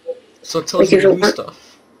 So it tells you to do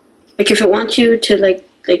stuff. Like if it wants you to like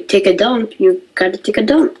take a dump, you gotta take a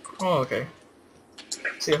dump. Oh, okay.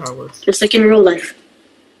 See how it works. Just like in real life.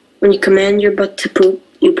 When you command your butt to poop,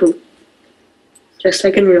 you poop. Just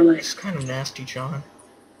like in real life. It's kind of nasty, John.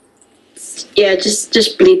 Yeah, just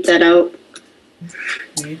bleep that out.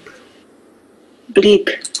 Bleep.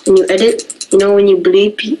 Bleep. When you edit, you know when you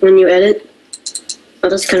bleep when you edit? Oh,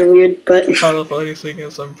 that's kind of weird, but... How the funny thing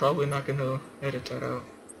is, I'm probably not gonna edit that out.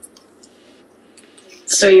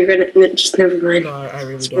 So you're gonna... Just never mind. No, I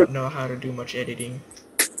really don't know how to do much editing.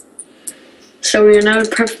 So you're not a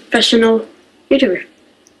professional YouTuber.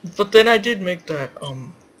 But then I did make that,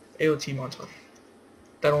 AOT montage.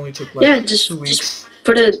 That only took like 2 weeks. Just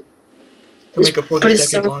put a... To make a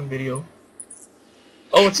 40-second long video.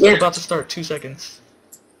 Oh, it's about to start. 2 seconds.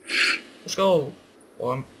 Let's go.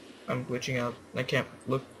 Well, I'm glitching out. I can't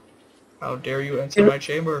look. How dare you enter my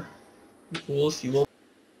chamber? You fools, you will.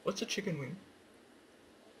 What's a chicken wing?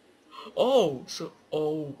 Oh, so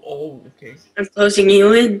okay. I'm closing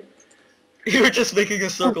you in. You were just making a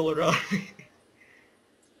circle around me.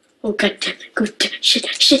 Oh god damn it! Go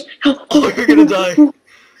shit! Oh, you're gonna die.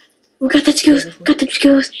 Oh, got that skills. Got them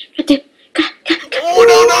skills. Got them. Got. Oh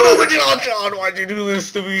no! John, why'd you do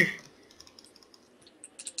this to me?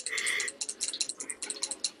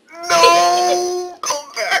 No!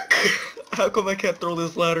 Come back! How come I can't throw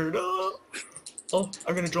this ladder? No! Oh,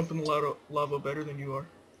 I'm gonna jump in the lava better than you are.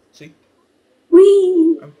 See?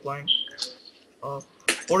 Whee! I'm flying.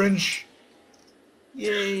 Orange!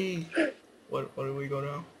 Yay! What do we go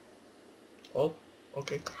now? Oh,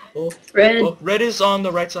 okay. Oh, red. Oh, red is on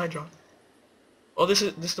the right side, John. Oh, this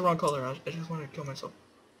is the wrong color. I just want to kill myself.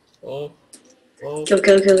 Oh. Kill.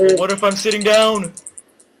 What if I'm sitting down?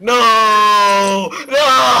 No!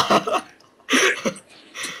 No!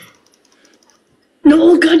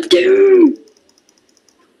 No, goddamn!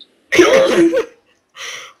 No!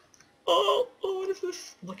 Oh, what is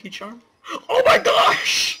this? Lucky Charm? Oh my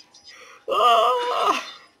gosh! Ah!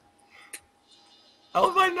 How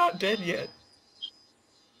am I not dead yet?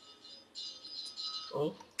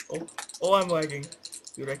 Oh, I'm lagging.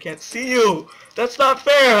 Dude, I can't see you! That's not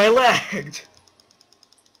fair! I lagged!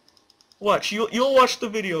 Watch, you'll watch the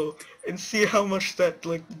video and see how much that,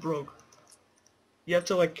 like, broke. You have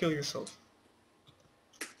to, like, kill yourself.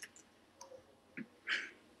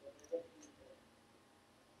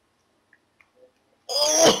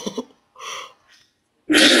 Oh!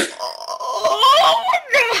 Oh my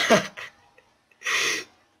god!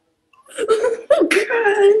 Oh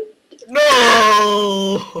god!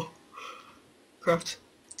 No! Craft.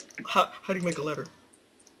 How do you make a ladder?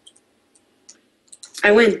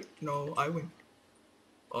 I win. No, I win.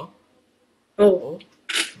 Oh.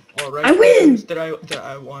 Alright. I win! That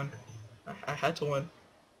I won. I had to win.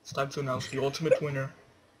 It's time to announce the ultimate winner.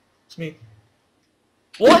 It's me.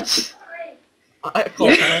 What? I call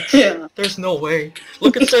hacks. Yeah. There's no way.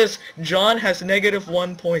 Look, it says John has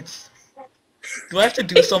 -1 points. Do I have to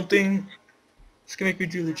do something? It's gonna make me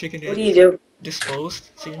do the chicken dance. What do you do? Disposed?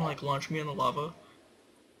 So you can like launch me in the lava?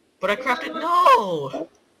 But I crafted no!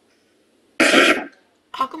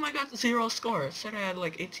 How come I got 0 score? It said I had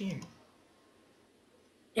like 18.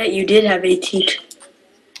 Yeah, you did have 18.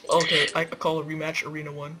 Okay, I call a rematch.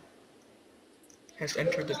 Arena 1 has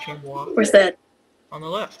entered the chamber. Where's that? On the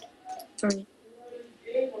left. Sorry.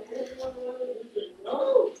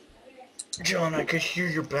 John, I could hear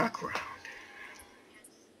your background.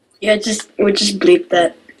 Yeah, we'll just bleep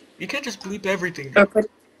that. You can't just bleep everything. Okay.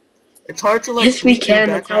 It's hard to like Yes, we bleep your can.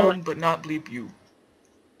 background but not bleep you.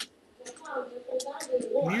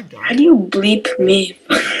 You're dumb. How do you bleep me?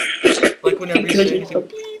 Like whenever you say anything,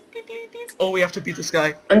 bleep, bleep, bleep, bleep. Oh, we have to beat this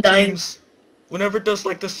guy. I'm dying. Teams. Whenever it does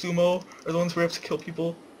like the sumo, or the ones where we have to kill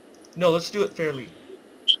people. No, let's do it fairly.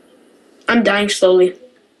 I'm dying slowly.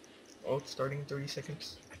 Oh, it's starting in 30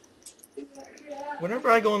 seconds. Whenever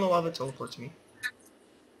I go in the lava, it teleports me.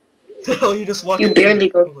 So you just walk You into barely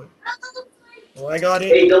it. go. Oh, I got it.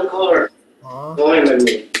 Hey, don't call her. Aw. Call him with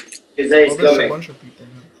me. His name's Oh, there's a coming. bunch of people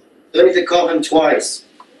now. You need to call him twice.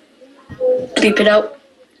 Bleep it out.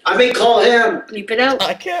 I may call him. Bleep it out.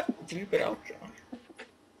 I can't bleep it out, John.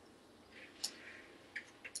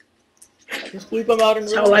 Just bleep them out in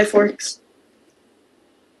That's real how life. life works.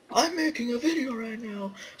 I'm making a video right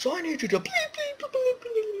now, so I need you to bleep, bleep, bleep,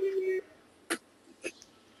 bleep, bleep.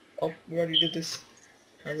 Oh, we already did this.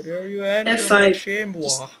 How dare you enter F5. my chamber?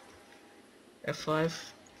 F5.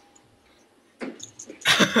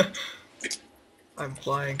 I'm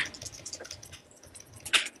flying.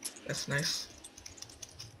 That's nice.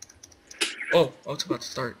 Oh, it's about to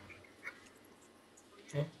start.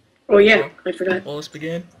 Oh yeah, I forgot. Well, let's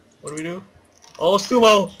begin. What do we do? Oh,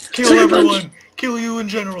 sumo! Kill everyone! Kill you in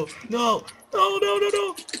general! No! No, no, no,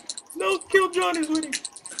 no! No, kill John is winning!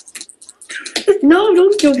 No,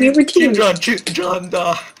 don't kill me. We're Team team. John,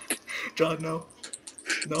 John, no.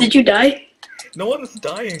 No. Did you die? No one is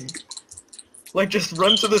dying. Like, just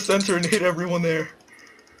run to the center and hit everyone there.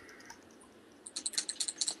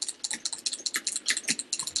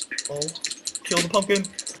 Oh, kill the pumpkin.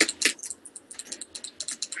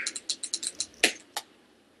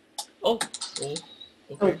 Oh,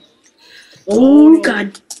 okay. Oh no.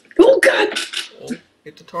 god. Oh god. Oh,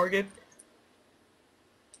 hit the target.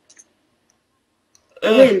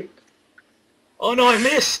 I win. Oh no, I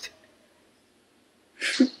missed!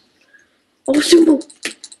 Oh sumo.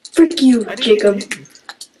 Frick you, I didn't Jacob. even hit you.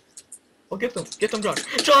 Oh, get them, John.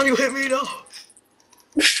 John, you hit me, no!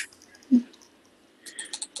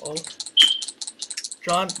 Oh.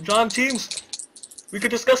 John, teams! We could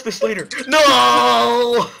discuss this later.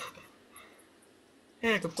 No!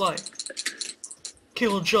 Hey, I can fly.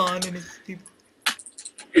 Kill John and his people.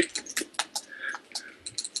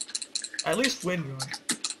 At least win, John.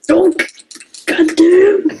 Oh,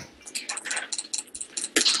 goddamn.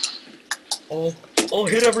 Oh,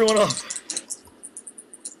 hit everyone off.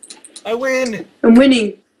 I win! I'm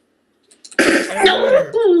winning. I'm the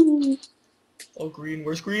winner. No. Oh, green,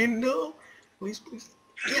 where's green? No! Please.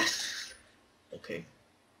 Yes! Okay.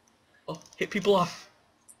 Oh, hit people off.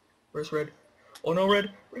 Where's red? Oh no, red,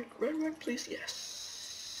 please,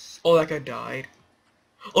 yes. Oh, that guy died.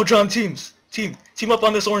 Oh, John, team up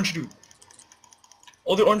on this orange dude.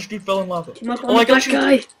 Oh, the orange dude fell in lava. Team up on Oh, the I got black you.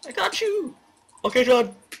 guy. I got you. Okay,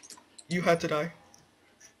 John, you had to die.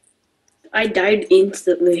 I died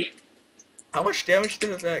instantly. How much damage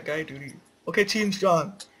did that guy do to you? Okay, teams,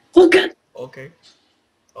 John. Oh god. Okay.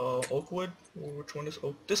 Oakwood. Which one is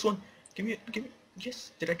oak? This one. Give me.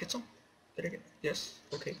 Yes. Did I get some? Yes.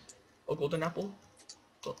 Okay. Oh, golden apple.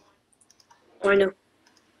 Oh, Oh, I know.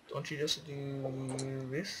 don't you just do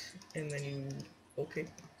this and then you? Okay.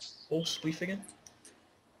 Oh, spleef again.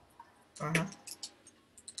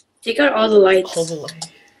 Take out all the lights. All the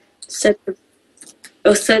light. Set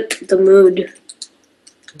the mood.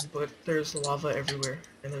 But there's lava everywhere,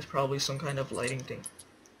 and there's probably some kind of lighting thing.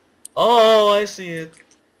 Oh, I see it.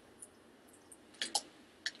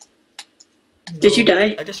 Did you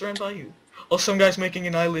die? I just ran by you. Oh, some guy's making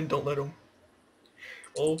an island. Don't let him.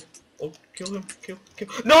 Oh, kill him. Kill.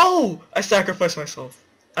 No! I sacrificed myself.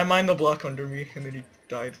 I mined the block under me, and then he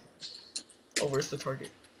died. Oh, where's the target?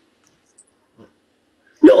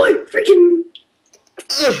 No, I freaking.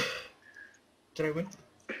 Ugh. Did I win?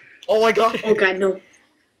 Oh, I got it. Oh god, no.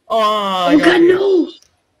 Oh, Oh god, no.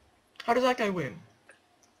 How did that guy win?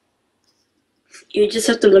 You just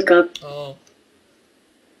have to look up. Oh.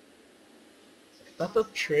 Is that the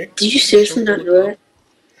trick? Did you seriously not know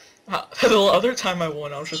that? The other time I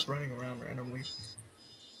won, I was just running around randomly.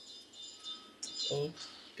 Oh,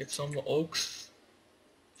 get some oaks.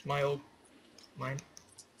 It's my oak. Mine.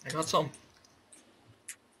 I got some.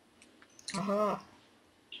 Haha.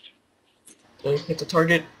 Oh, hit the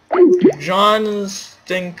target. John's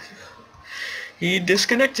think he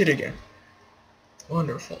disconnected again.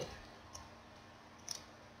 Wonderful.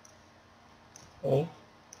 Oh.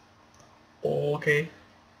 Oh, okay.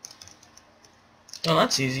 Oh,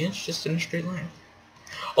 that's easy. It's just in a straight line.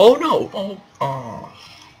 Oh no! Oh.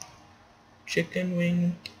 Chicken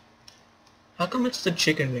wing. How come it's the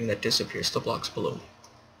chicken wing that disappears the blocks below?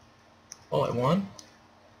 Oh, I won?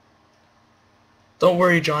 Don't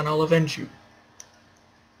worry, John. I'll avenge you.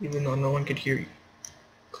 Even though no one could hear you.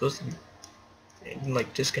 Close and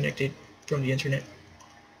like disconnected from the internet.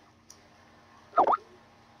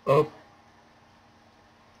 Oh.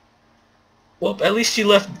 Well, at least you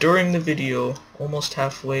left during the video, almost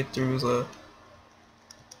halfway through the...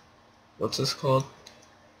 What's this called?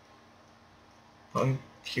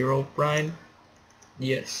 Hero Brian?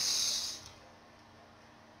 Yes.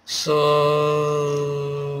 So...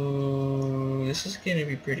 This is gonna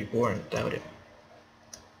be pretty boring without it.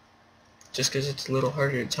 Just because it's a little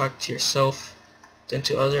harder to talk to yourself than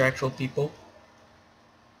to other actual people.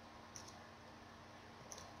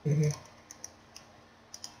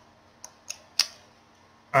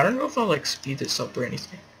 I don't know if I'll like speed this up or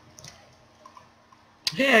anything.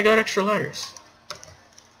 Hey, I got extra ladders.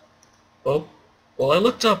 Oh, well I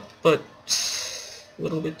looked up, but a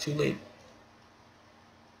little bit too late.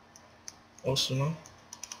 Also, no.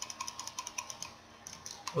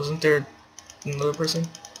 Wasn't there another person?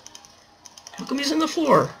 How come he's in the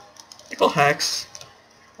floor? Pickle hacks.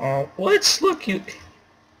 Oh, what? Look, you...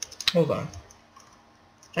 Hold on.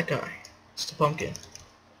 That guy. It's the pumpkin.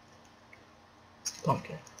 It's the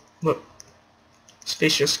pumpkin. Look. His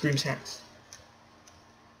face just screams hacks.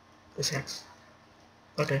 This hacks.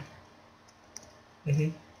 Okay.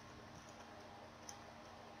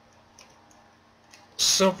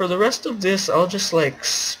 So for the rest of this, I'll just like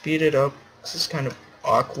speed it up. This is kind of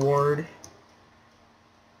awkward.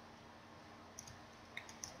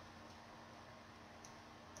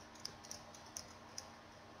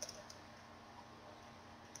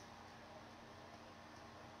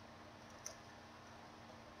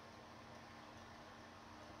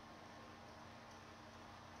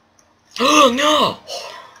 Oh no!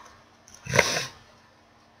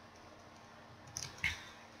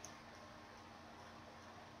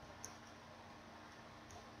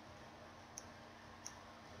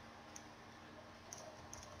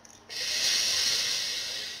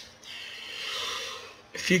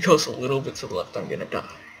 If he goes a little bit to the left, I'm gonna die.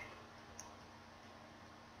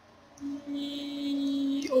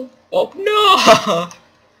 Oh, oh no!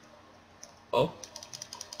 Oh.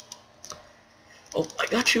 Oh, I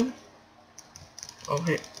got you. Oh,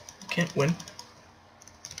 hey, can't win.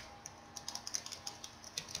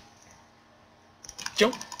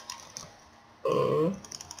 Jump. Oh.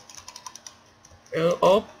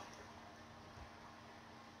 Oh.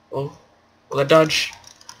 Oh. Well, I dodge.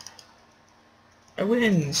 I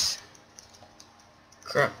wins.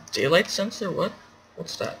 Crap. Daylight sensor? What?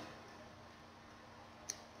 What's that?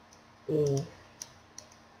 Oh.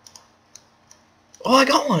 Oh, I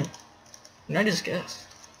got one. And I just guessed.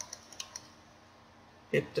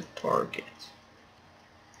 Hit the target.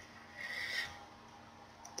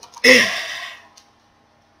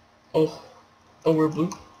 Oh. Oh, we're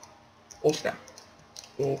blue. Oh, snap.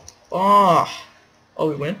 Oh. Ah. Oh,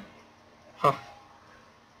 we win? Huh.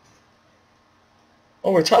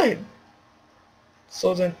 Oh, we're tied.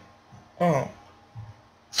 So then... Oh.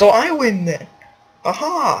 So I win then.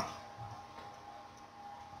 Aha!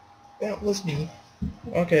 That was me.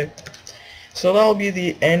 Okay. So that'll be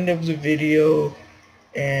the end of the video.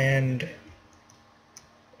 And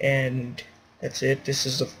that's it. This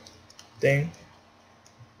is the thing.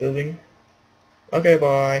 Building. Okay,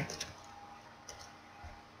 bye.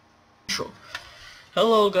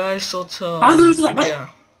 Hello guys, so yeah,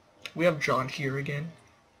 we have John here again,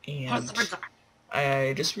 and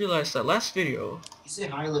I just realized that last video. You say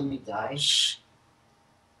hi, let me die.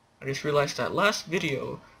 I just realized that last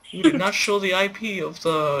video we did not show the IP of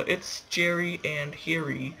the It's Jerry and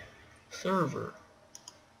Harry server.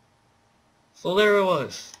 So there it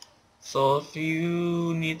was. So if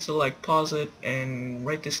you need to like pause it and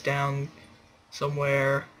write this down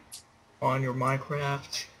somewhere on your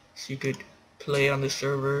Minecraft so you could play on the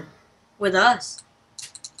server. With us.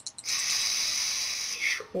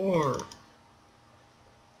 Sure.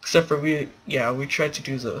 Except for we tried to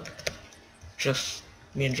do the just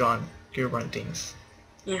me and John here run things.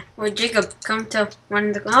 Yeah. Well, Jacob, come to one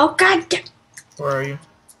of the... Oh, God! Where are you?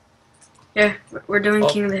 Yeah, we're doing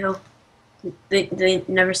King of the Hill. They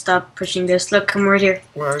never stop pushing this. Look, come right here.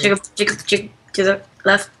 Where are you? Jacob, to the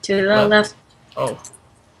left, left. Oh.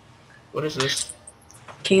 What is this?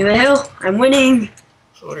 King of the Hill. I'm winning.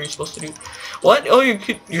 So what are you supposed to do? What? Oh,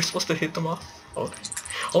 you're supposed to hit them off? Okay.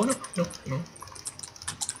 Oh no.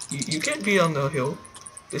 You can't be on the hill.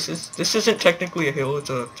 This isn't technically a hill, it's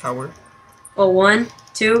a tower. Oh, 1,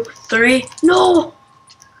 2, 3. No!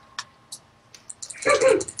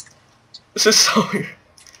 This is so weird.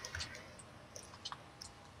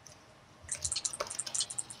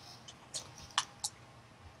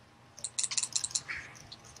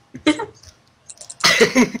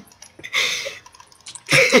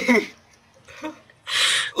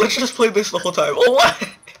 Let's just play this the whole time. Oh, what?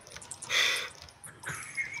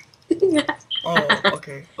 Oh,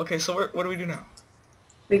 okay. Okay, so what do we do now?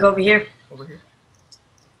 We go over here. Over here?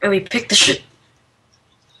 And we pick the ship.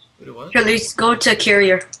 We do what? Here, let's go to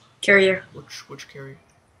carrier. Carrier. Which carrier?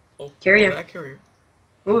 Oh, Carrier. Oh, that carrier.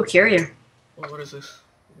 Ooh, carrier. Oh, what is this?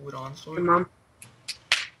 Wood on sword? Your mom.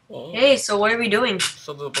 Oh. Hey, so what are we doing?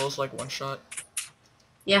 So the bow's like one shot?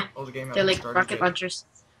 Yeah. Oh, the game They're hasn't like started rocket yet. launchers.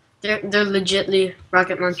 They're legitly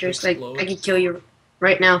rocket launchers. Like, explode? I could kill you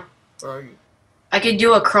right now. Where are you? I could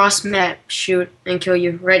do a cross map shoot and kill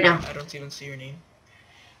you right now. I don't even see your name.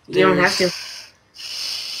 You don't have to.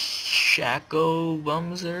 Shaco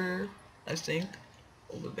Bumser, I think,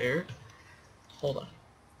 over there. Hold on.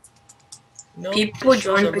 No, People it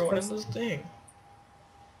shows join everyone because- in this thing.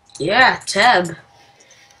 Yeah, Tab.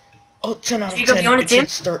 Oh, 10 out of Jacob, 10. you want a It team? should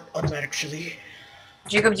start automatically.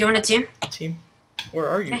 Jacob, do you want a team? Team, where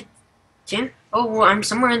are you? Hey. Team? Oh, well, I'm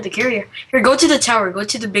somewhere in the carrier. Here, go to the tower. Go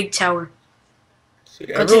to the big tower. See,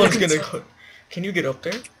 Go to everyone's the gonna console. go. Can you get up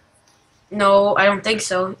there? No, I don't think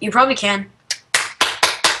so. You probably can.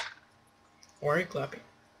 Why are you clapping?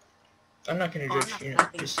 I'm not gonna Oh, I'm judge not you.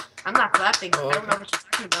 clapping. Just, I'm not clapping. Oh, I don't okay. know what you're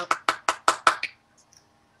talking about.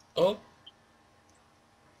 oh,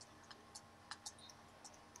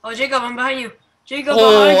 Oh, Jacob, I'm behind you. Jacob,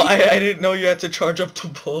 oh! behind you. I didn't know you had to charge up to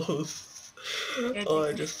both. Yeah, Oh, I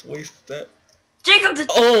Jacob. just wasted that. Jacob, the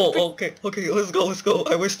Oh, okay, okay, let's go.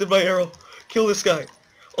 I wasted my arrow. Kill this guy.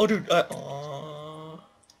 Oh, dude, I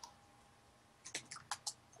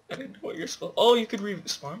didn't know what you're supposed. Oh, you could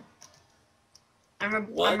respawn. I'm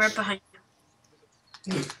What? right behind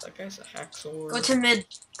you. That guy's a hacksaw. Go to mid.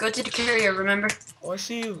 Go to the carrier, remember? Oh, I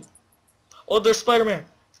see you. Oh, there's Spider-Man.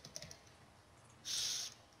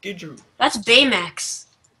 Skidru. That's Baymax.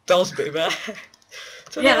 That was Bayback.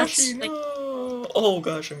 Yeah, that's Tadashi, like- no. Oh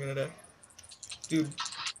gosh, I'm gonna die. Dude,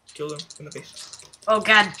 kill him in the face. Oh,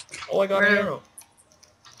 God. Oh, I got an Where- arrow.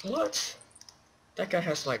 What? That guy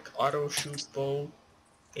has like auto shoot bow,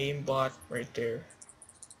 aimbot right there.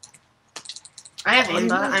 I have Oh, he aimbot.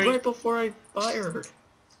 moved I mean, right before I fired.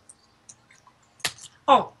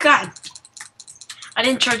 oh, God. I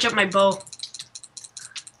didn't charge up my bow.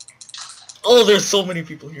 Oh, there's so many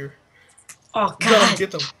people here. Oh, Get them, God.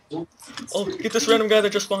 get them. Oh, get this random guy that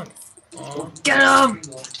just spawned. Aw. Get him!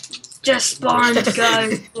 Just spawned,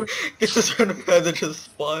 guys. Get this random guy that just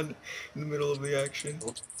spawned in the middle of the action.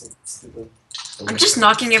 I'm just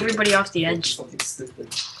knocking everybody off the edge.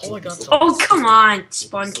 Oh, I got some. Oh, come on.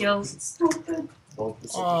 Spawn kills.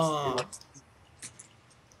 Aw.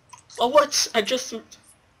 Oh, what? I just threw...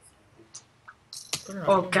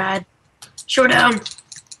 Oh, God. Showdown.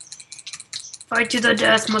 Fight to the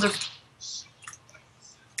death, mother...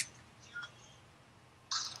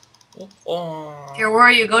 Oh. Here, where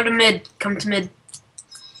are you? Go to mid. Come to mid.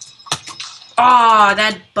 Ah,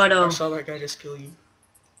 that I butto. saw that guy just kill you.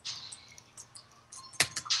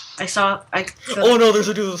 I saw... Oh no, there's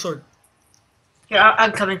a dude with a sword. Here,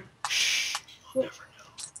 I'm coming. Shh. You'll never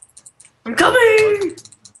know. I'm coming!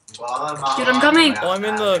 Dude, I'm coming. Oh, I'm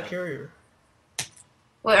in the carrier.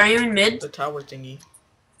 Wait, are you in mid? The tower thingy.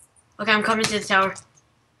 Okay, I'm coming to the tower.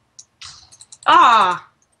 Ah!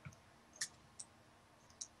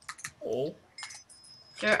 Oh.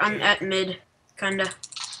 Here, I'm at mid. Kinda.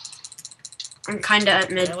 I'm kinda at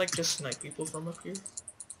Can mid. I like just snipe people from up here?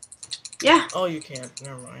 Yeah, Oh, you can't.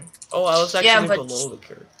 Never mind. Oh, I was actually Yeah, but- below the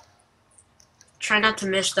carrier. try not to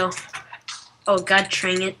miss though. Oh, God,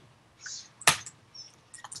 train it.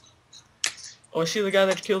 Oh, I see the guy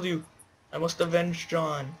that killed you. I must avenge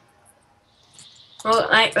John. Well,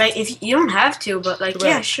 if you don't have to, but like, Too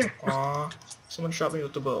yeah, bad. sure. Aw. Someone shot me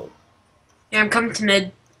with the bow. Yeah, I'm coming to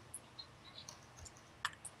mid.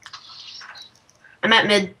 I'm at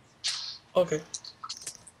mid. Okay.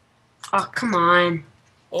 Oh, come on.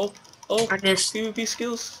 Oh. Oh. I missed. PvP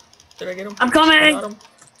skills. Did I get him? I'm I coming! got him.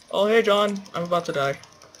 Oh, hey, John. I'm about to die.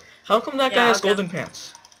 How come that Yeah, guy has okay. golden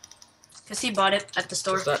pants? Because he bought it at the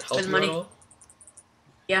store Does that help with you money. at all?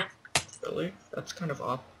 Yeah. Really? That's kind of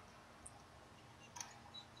odd.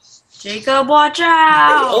 Jacob, watch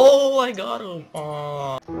out! Oh, I got him.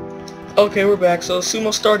 Aww. Okay, we're back. So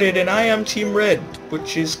Sumo started, and I am Team Red,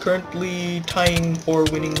 which is currently tying for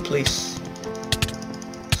winning place.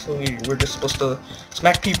 So we're just supposed to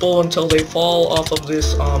smack people until they fall off of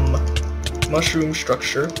this mushroom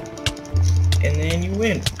structure, and then you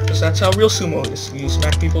win. Because that's how real sumo is. You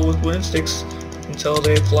smack people with wooden sticks until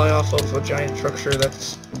they fly off of a giant structure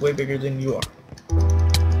that's way bigger than you are.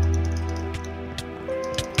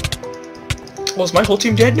 Was my whole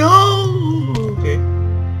team dead? No! Okay.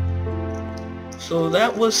 So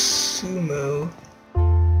that was sumo.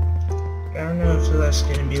 I don't know if that's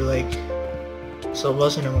gonna be like... So it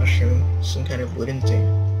wasn't a mushroom, some kind of wooden thing.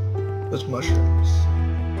 It was mushrooms.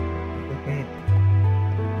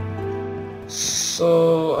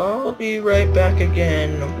 So I'll be right back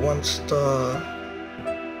again once the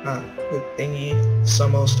thingy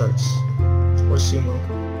sumo starts. Or sumo.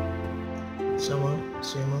 Sumo,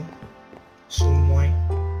 sumo. Sumoi.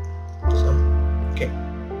 Okay.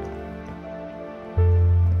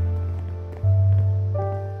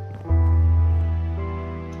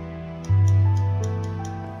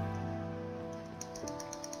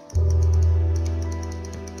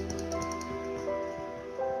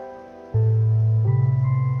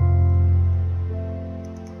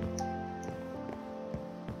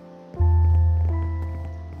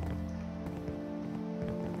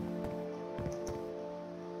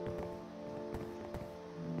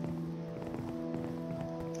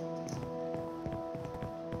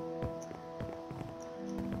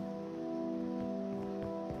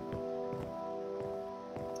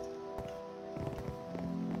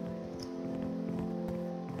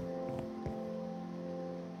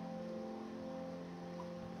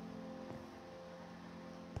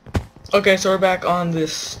 Okay, so we're back on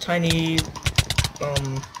this tiny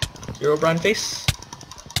Herobrine face.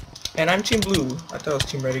 And I'm Team Blue. I thought it was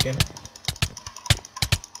Team Red again.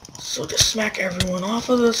 So just smack everyone off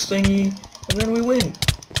of this thingy, and then we win.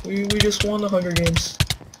 We just won the Hunger Games.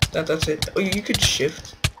 That's it. Oh, you could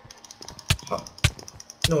shift. Huh.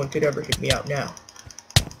 No one could ever hit me out now.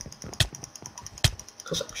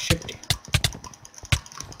 Cause I'm shifting.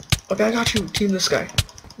 Okay, I got you. Team this guy.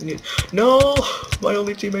 No! My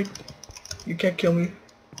only teammate. You can't kill me.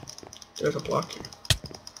 There's a block here.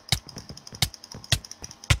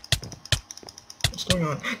 What's going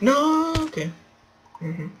on? No! Okay.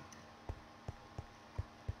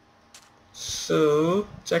 So,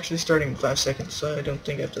 it's actually starting in 5 seconds, so I don't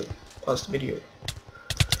think I have to pause the video.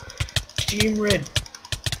 Team Red.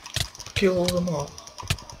 Kill them all.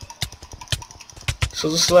 So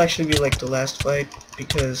this will actually be like the last fight,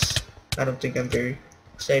 because I don't think I'm very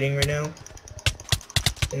exciting right now.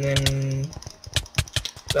 And then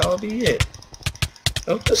that'll be it.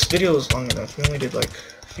 I hope this video was long enough. We only did like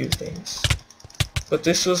a few things. But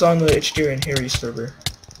this was on the Itchdeer and Harry server,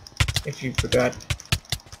 if you forgot.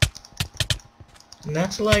 And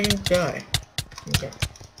that's a lagging guy. Okay.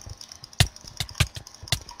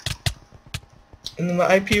 And then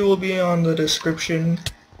the IP will be on the description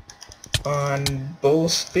on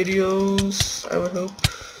both videos, I would hope.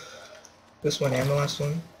 This one and the last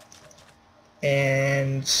one.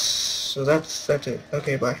 And so that's it.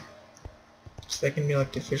 Okay, bye. So that can be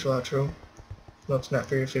like the official outro. No, it's not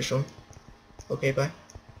very official. Okay, bye.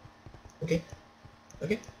 Okay.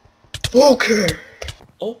 Okay. Okay!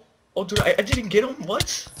 Oh, dude, I didn't get him?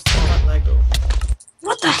 What? Oh, that lag though.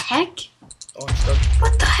 What the heck? Oh, I'm stuck.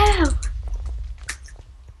 What the hell?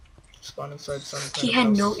 Spawn inside some kind He of had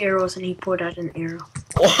house. no arrows and he pulled out an arrow.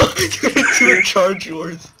 Oh, to charge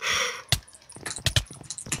yours.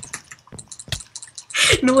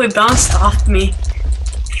 No, it bounced off me.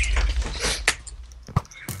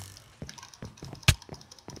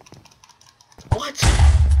 What?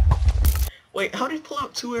 Wait, how did he pull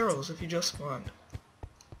out 2 arrows if he just spawned?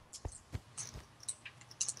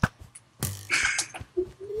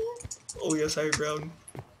 Oh yes, higher ground.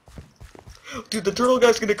 Dude, the turtle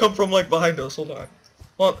guy's gonna come from like behind us. Hold on.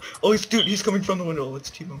 Oh, he's coming from the window.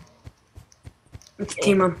 Let's team him. Let's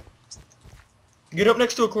team him. Get up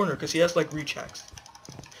next to a corner, cause he has like reach hacks.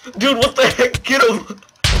 Dude, what the heck? Get him!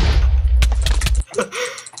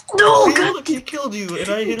 No, See, God. look, he killed you, and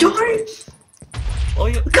I hit him Darn. twice. Oh,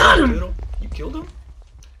 yeah, Got him. You killed him?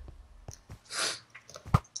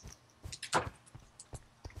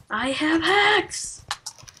 I have hacks.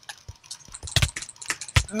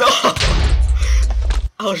 No!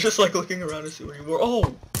 I was just like looking around to see where you were.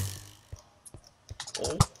 Oh!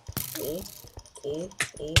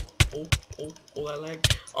 Oh, I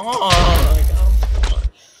lagged. Oh, I got him twice.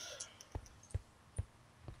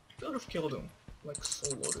 Could have killed him. Like,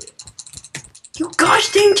 so loaded. You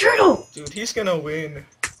gosh dang turtle. Dude, he's gonna win.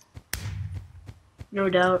 No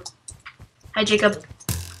doubt. Hi, Jacob.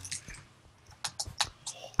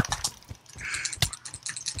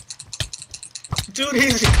 Dude,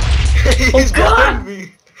 he's behind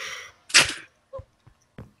me.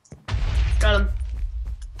 Got him.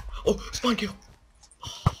 Oh, spawn kill.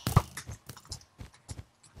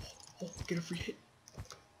 Oh, get a free hit.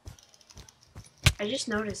 I just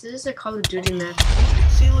noticed this is a Call of Duty map.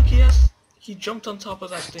 See, look, he jumped on top of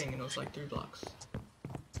that thing and it was like 3 blocks.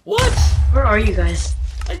 What? Where are you guys?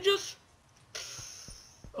 I just...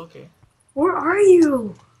 Okay. Where are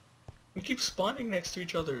you? We keep spawning next to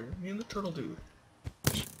each other. Me and the turtle dude.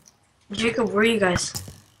 Jacob, where are you guys?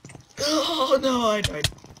 Oh no, I died.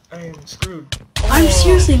 I am screwed. I'm Oh,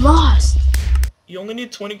 seriously lost. You only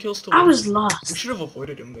need 20 kills to win. I was We lost. should have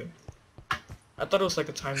avoided him then. I thought it was like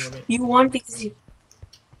a time limit. You won because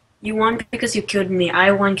you killed me.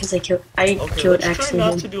 I won because I killed Okay, killed let's try not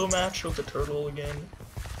to accident. do a match with the turtle again.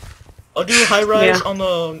 I'll do high rise Yeah. on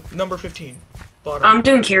the number 15 bottom. I'm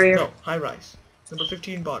doing carrier. No, high rise. Number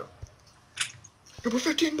 15 bottom. Number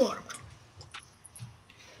 15 bottom.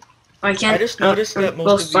 I can't. I just noticed that most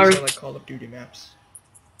of these sorry. are like Call of Duty maps.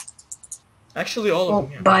 Actually, all Oh, of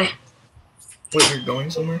them. Yeah. bye. Wait, you're going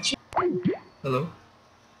somewhere? Hello?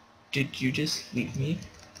 Did you just leave me?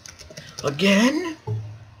 Again?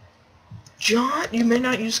 John, you may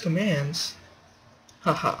not use commands.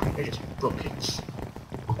 Haha, I just broke it.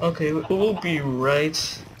 Okay, we'll be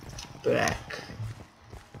right back.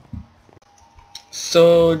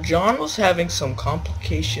 So, John was having some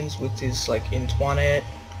complications with his, like, Intuanet,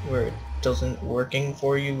 where it doesn't working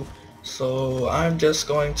for you. So, I'm just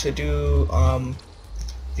going to do,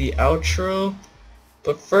 the outro.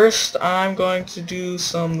 But first, I'm going to do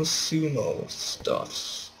some sumo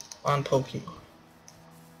stuff. on Pokemon.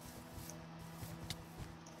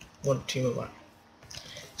 One team of mine.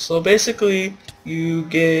 So basically, you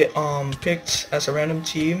get picked as a random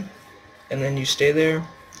team, and then you stay there,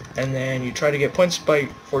 and then you try to get points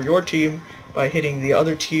for your team by hitting the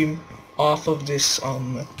other team off of this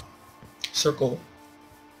circle,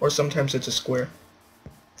 or sometimes it's a square.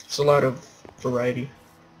 It's a lot of variety.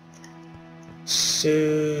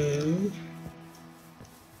 So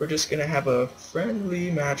we're just gonna have a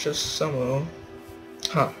friendly match of Sumo.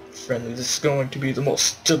 Friendly. This is going to be the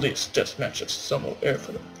most silliest death match of Sumo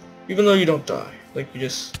ever. Even though you don't die, like you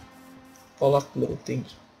just fall off the little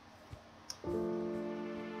things.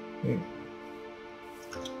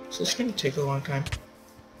 So it's gonna take a long time.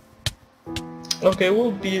 Okay,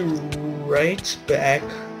 we'll be right back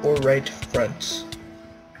or right front,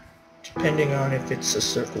 depending on if it's a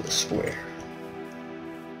circle or square.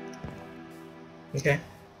 Okay?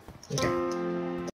 Okay.